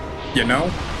everybody. You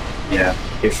know? Yeah.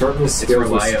 If sharpness scales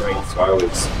with strength, so I would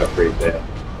upgrade that.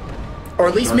 Or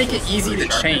at least make it easy to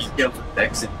chain. Scales with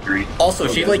Dex and 3. Also,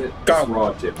 she like got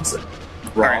raw gems.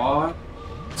 Raw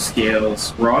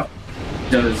scales. Raw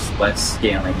does less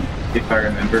scaling, if I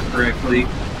remember correctly.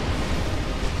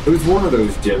 It was one of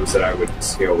those gems that I would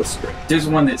scale with strength. There's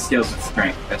one that scales with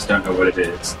strength. I just don't know what it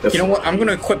is. You know what? I'm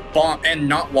gonna equip bomb and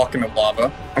not walk in the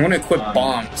lava. I'm gonna equip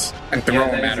bombs and throw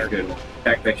them at her. Good one. In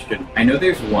fact, I should. I know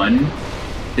there's one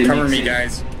that Cover makes me, it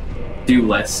guys. do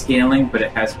less scaling, but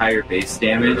it has higher base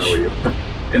damage,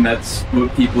 and that's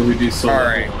what people who do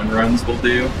solo one runs will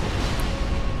do.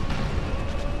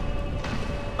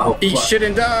 Oh, Eat shit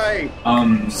and die!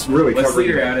 It's really let's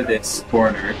lead her out of this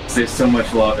corner, because there's so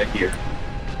much lava here.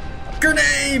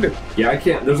 Grenade! Yeah, I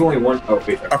can't. There's only one. Oh,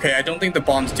 wait. Okay, I don't think the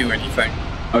bombs do anything.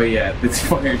 Oh yeah, it's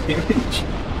fire damage.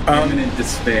 Imminent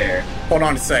despair. Hold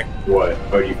on a sec. What?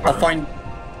 Oh, you I'll find...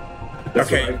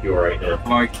 That's okay. what I feel right now.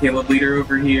 Oh, Caleb, lead her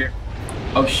over here.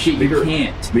 Oh shit, you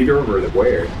can't. Lead her over to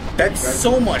where? That's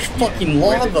so much fucking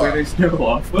lava! Where there's no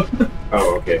lava.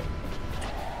 Oh, okay.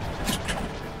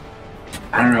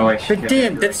 I don't know, I should... But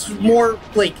damn, that's more,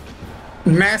 like,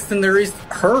 mass than there is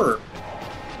her.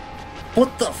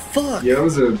 What the fuck? Yeah, that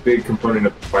was a big component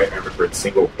of the fight, I remember, in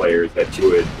single players, that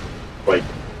you would, like,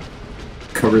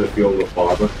 cover the field with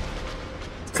lava.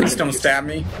 Please don't stab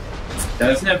me.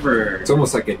 That's never... It's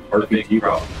almost like an RPG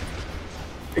problem.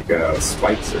 Like,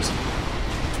 spikes or something.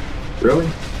 Really?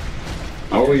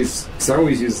 I always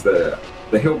use the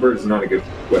Hillbird is not a good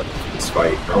weapon for this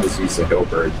fight. I always use the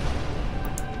Hillbird.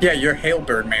 Yeah, you're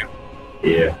Hailbird, man.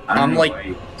 Yeah. I'm like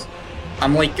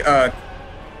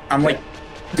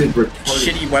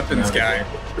shitty weapons guy.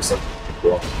 Or something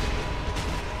cool.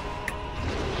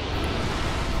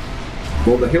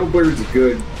 Well, the Hillbird's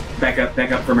good. Back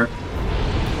up from her.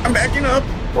 I'm backing up!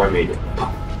 Oh, I made it.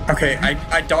 Okay,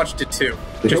 I dodged it too.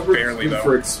 The Just Hillbird's barely, good though.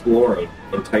 for exploring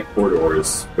in tight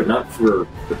corridors, but not for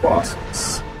the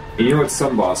bosses. And you know what?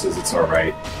 Some bosses it's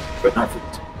alright, but not for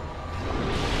the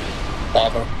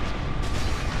Lava.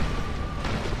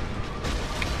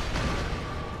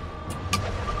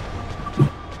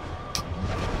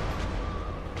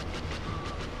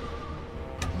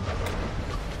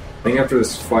 I think after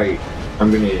this fight,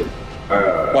 I'm gonna,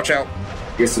 Watch out.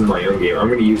 I guess in my own game, I'm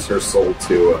gonna use her soul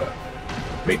to,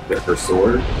 make her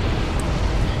sword.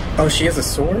 Oh, she has a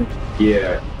sword?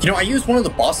 Yeah. You know, I used one of the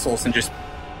boss souls and just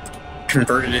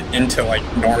converted it into, like,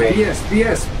 normal.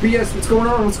 BS, what's going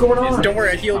on? What's going on? Don't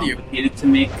worry, I healed you. Complicated to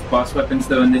make boss weapons,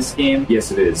 though, in this game.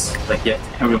 Yes, it is. Like, you have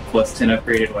to have a plus 10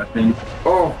 upgraded weapon.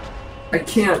 Oh, I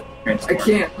can't. I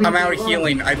can't. I'm out of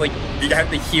healing. I, like, had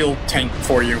the heal tank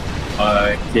for you.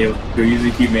 Caleb, go use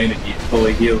the humanity.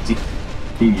 Fully healed you.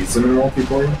 Can you use them in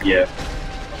multiplayer? Yeah.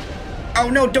 Oh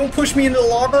no, don't push me into the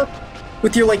lava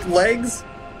with your, like, legs.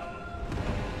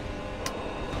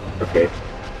 Okay.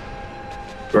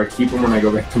 Do I keep them when I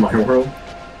go back to my world?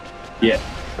 Yeah.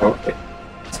 Okay.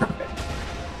 It's not bad.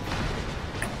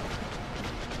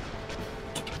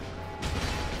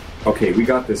 Okay, we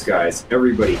got this, guys.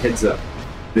 Everybody, heads up.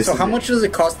 This So is how much does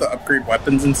it cost to upgrade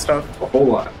weapons and stuff? a whole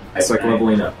lot. It's like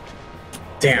leveling up.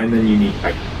 Damn. And then you need...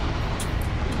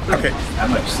 Okay. How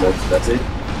much slow? That's it?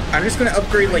 I'm just gonna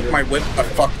upgrade, like, my whip a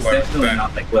fuckload. Definitely Then.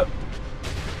 not like whip.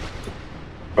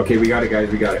 Okay, we got it,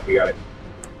 guys. We got it.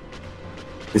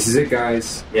 This is it,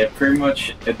 guys. Yeah, pretty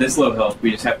much at this low health,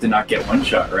 we just have to not get one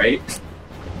shot, right?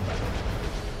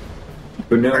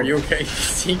 But no, Are you okay?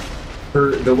 See?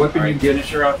 the weapon Alright, you get... finish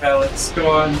her off, Alex. Go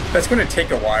on. That's gonna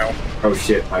take a while. Oh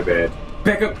shit, my bad.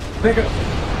 Back up! Back up!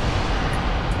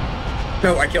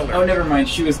 No, I killed her. Oh, never mind.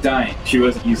 She was dying. She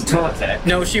wasn't using that attack.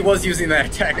 No, she was using that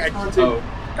attack. Oh.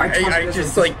 I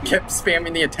just, like, kept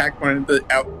spamming the attack when to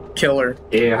out kill her.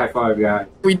 Yeah, high five, guys.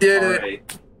 We did it.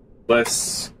 Alright.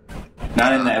 Let's...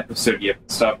 Not in the episode yet.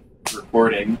 Stop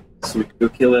recording so we can go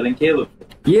kill it and Caleb.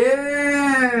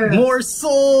 Yeah! More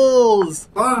souls!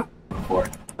 Ah! Before.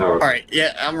 Oh, okay. Alright,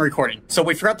 yeah, I'm recording. So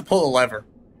we forgot to pull the lever.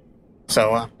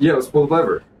 So, Yeah, let's pull the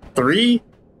lever. 3,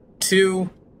 2,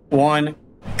 1,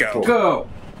 go. Go!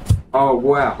 Oh,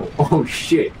 wow. Oh,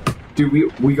 shit.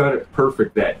 Dude, we got it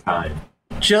perfect that time.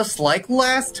 Just like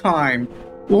last time.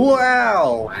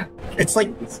 Wow. It's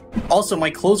like, also my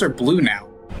clothes are blue now.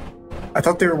 I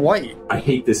thought they were white. I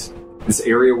hate this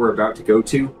area we're about to go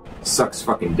to. Sucks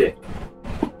fucking dick.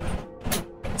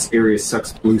 This area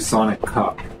sucks blue sonic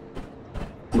cock.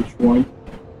 Which one?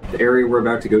 The area we're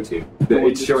about to go to.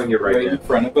 It's showing it right in now.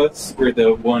 front of us, or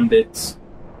the one that's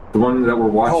The one that we're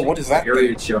watching. Oh, what is that Area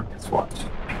thing? showing us watch.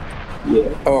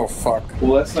 Yeah. Oh, fuck.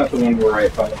 Well, that's not the one we're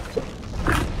right by.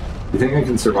 You think I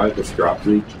can survive this drop,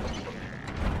 Zeke?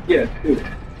 Yeah, dude.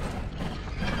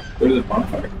 Go to the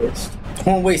bonfire first.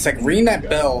 Hold on, wait a second. Ringing that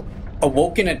bell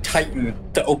awoken a titan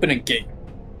to open a gate.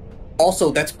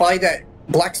 Also, that's by that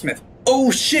blacksmith.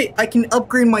 Oh shit! I can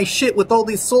upgrade my shit with all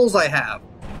these souls I have.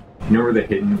 You know where the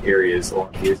hidden area is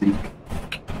along here, Zeke?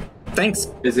 Thanks,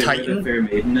 Is it where Titan. the fair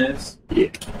maiden is? Yeah.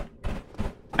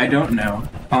 I don't know.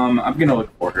 I'm gonna look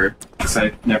for her because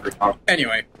I've never talked.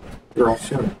 Anyway, They're all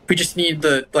shown. we just need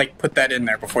to like put that in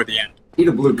there before the end. Eat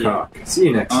a blue Yeah. cock. See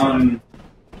you next time.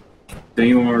 Do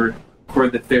you want to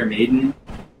record the fair maiden?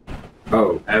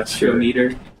 Oh, I have to sure. go meet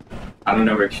her. I don't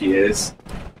know where she is.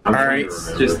 I'm All trying right, to It's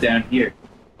remember. just down here.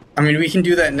 I mean, we can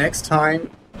do that next time.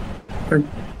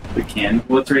 We can.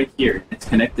 Well, it's right here. It's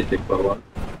connected to Quilla.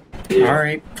 Yeah. All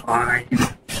right, fine.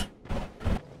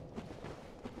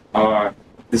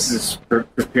 This is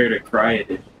Prepare to Cry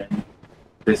edition.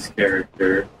 This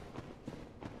character.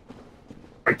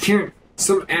 I can't.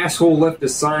 Some asshole left a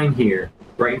sign here,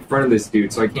 right in front of this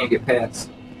dude, so I can't get past.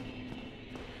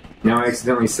 Now I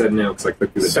accidentally said no because I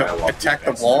clicked through the So dialogue. attack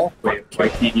the wall. Wait, why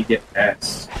can't you get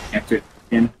past after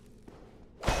him?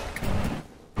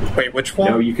 Wait, which wall?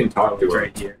 No, you can talk to It's her.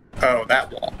 right here. Oh,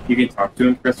 that wall. You can talk to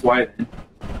him. Press Y then.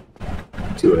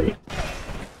 Too late.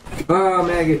 Ah,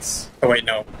 maggots. Oh wait,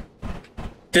 no.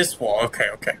 This wall. Okay.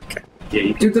 Yeah,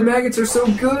 you can. Dude, the maggots are so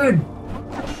good!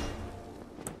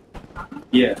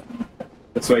 Yeah.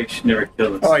 That's why you should never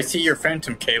kill us. Oh, I see your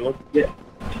phantom, Caleb. Yeah.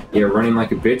 Yeah, running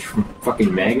like a bitch from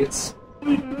fucking maggots.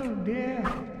 Oh dear.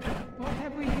 What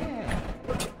have we here?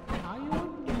 Are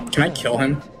you Can I kill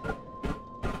him?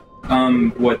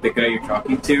 What, the guy you're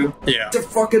talking to? Yeah. The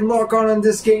fucking lock on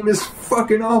this game is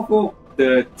fucking awful!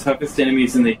 The toughest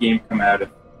enemies in the game come out of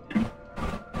him.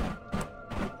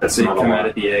 That's They not a come out lot.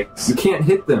 of the eggs. You can't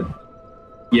hit them.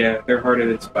 Yeah, they're harder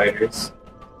than spiders.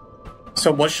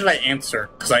 So what should I answer?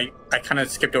 Because I kind of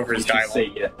skipped over You his should dialogue.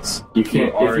 say yes. You can't.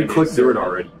 If already you click said through it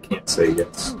already, you can't say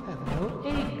yes. have no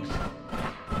eggs?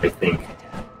 I think.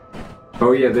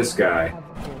 Oh yeah, this guy. Have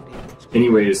all eggs.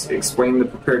 Anyways, explain the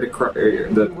Prepare to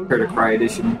Cry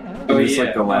edition. Oh, It's yeah,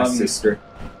 like the last um, sister.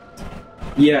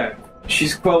 Yeah,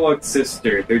 she's Quellog's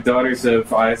sister. They're daughters of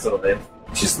Izalith.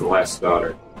 She's the last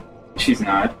daughter. She's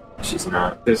not. She's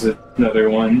not. There's another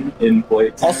one in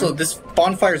Blade. Also, this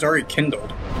bonfire's already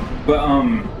kindled. But,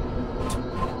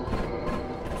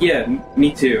 yeah,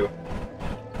 me too.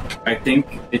 I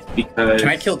think it's because Can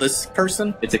I kill this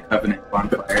person? it's a covenant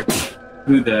bonfire.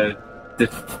 Who, the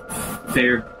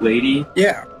fair lady?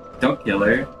 Yeah. Don't kill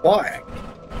her. Why?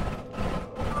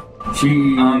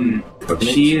 She.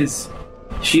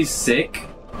 She's sick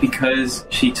because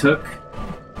she took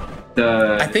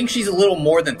the I think she's a little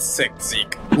more than sick,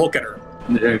 Zeke. Look at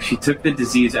her. she took the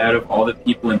disease out of all the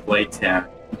people in Blade Town.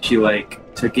 She like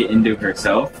took it into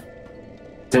herself,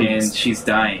 and she's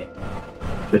dying.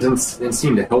 That didn't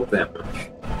seem to help that much.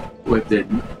 What did?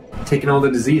 Taking all the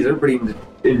disease, everybody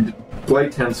in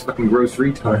Blighttown's fucking gross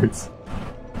retards.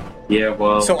 Yeah,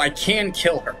 well. So I can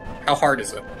kill her. How hard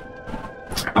is it?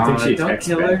 I think she don't attacks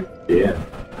kill back. her. Yeah.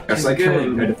 That's She's like good.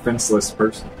 killing a defenseless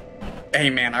person. Hey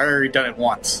man, I already done it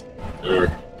once.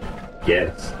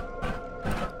 Yes.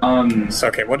 So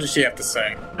okay, what does she have to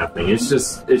say? Nothing. It's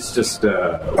just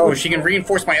Oh, she can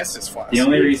reinforce my Estus flask. The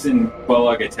only reason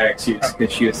Quellog attacks you is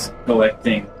because she was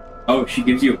collecting. Oh, she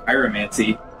gives you a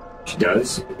pyromancy. She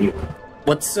does.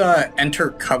 What's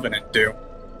Enter Covenant do?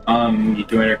 You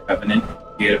join her covenant.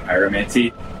 You get a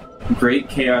pyromancy. Great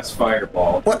Chaos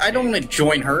Fireball. What? I don't want to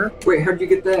join her. Wait, how'd you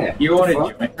get that? You What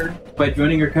want the to join her by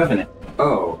joining her covenant.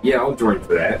 Oh, yeah, I'll join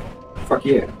for that. Fuck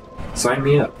yeah. Sign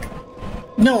me up.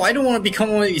 No, I don't want to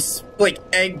become one of these like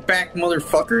egg back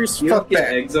motherfuckers. You Fuck don't get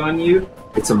that. eggs on you.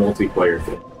 It's a multiplayer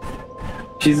thing.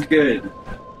 She's good.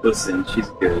 Listen, she's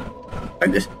good. I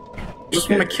just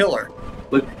want to kill her.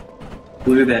 Look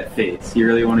at that face. You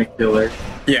really want to kill her?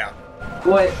 Yeah.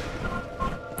 What?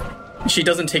 She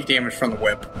doesn't take damage from the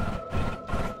whip.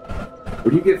 What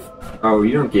do you get? Oh,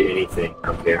 you don't get anything.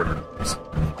 Okay, I remember.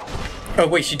 Oh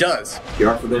wait, she does. You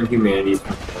offer them humanity's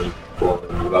complaint, people,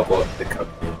 and you level up the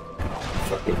covenant.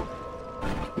 Fucking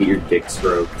get your dick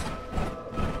stroked.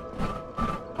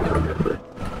 I don't remember.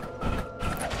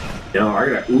 No, I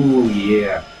got. Ooh,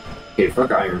 yeah. Okay,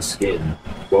 fuck Iron Skin.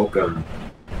 Welcome.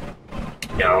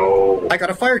 No. I got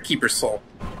a Firekeeper soul.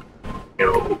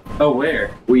 No. Oh,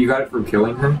 where? Well, you got it from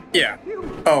killing him? Yeah.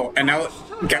 Oh, and now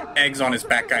got eggs on his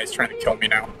back. Guy's trying to kill me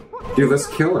now. Dude, let's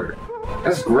kill her.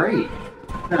 That's great.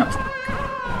 No.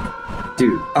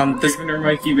 Dude, This Giving her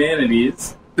my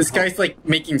humanities. This guy's like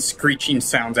making screeching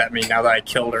sounds at me now that I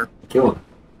killed her. Kill him.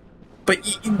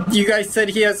 But you guys said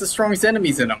he has the strongest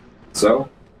enemies in him. So?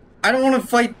 I don't want to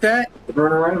fight that.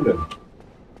 Run around him.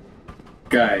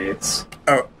 Guys,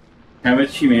 Oh, how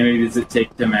much humanity does it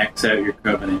take to max out your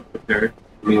covenant with her?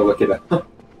 Let me look it up.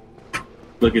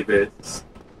 Look at this.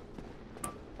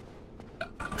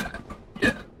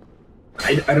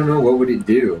 I don't know, what would it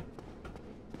do?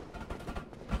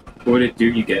 What would it do?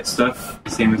 You get stuff,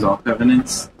 same as all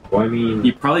covenants. Well, I mean...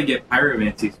 You probably get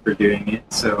pyromancies for doing it,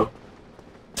 so...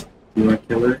 You want to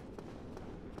kill her?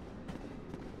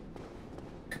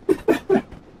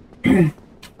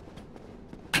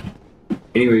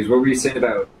 Anyways, what were you saying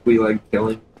about we like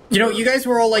killing? you know, you guys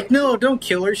were all like, no, don't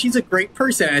kill her. She's a great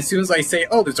person. And as soon as I say,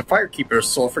 oh, there's a firekeeper's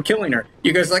soul for killing her,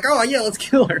 you guys are like, oh, yeah, let's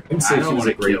kill her. I didn't say I she don't was a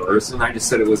wanna great kill her. person. I just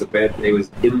said it was a bad... It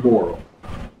was immoral.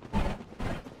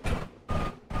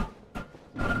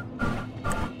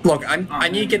 Look, I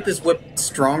need to get this whip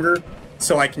stronger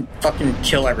so I can fucking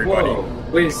kill everybody.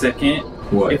 Whoa, wait a second.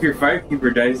 What? If your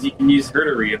firekeeper dies, you can use her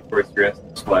to reinforce your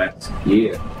Estus flask.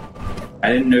 Yeah.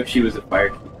 I didn't know she was a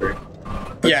firekeeper.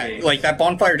 Yeah, Okay. like that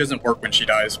bonfire doesn't work when she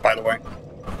dies, by the way.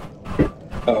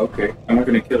 Oh, okay. I'm not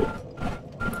gonna kill her.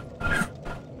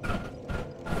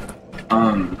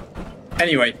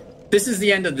 Anyway, this is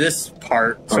the end of this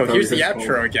part, so Okay, here's the this is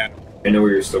outro cool. again. I know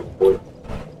where you're still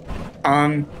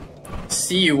recording.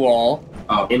 See you all.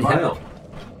 Oh, In fuck. hell.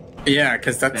 Yeah,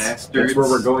 because that's... Bastards. That's where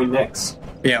we're going next.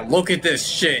 Yeah, look at this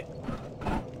shit.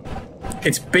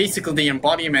 It's basically the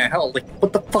embodiment of hell. Like,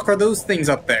 what the fuck are those things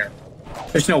up there?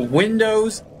 There's no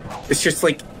windows. It's just,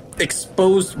 like,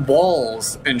 exposed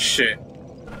walls and shit.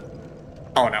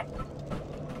 Oh, no.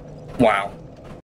 Wow.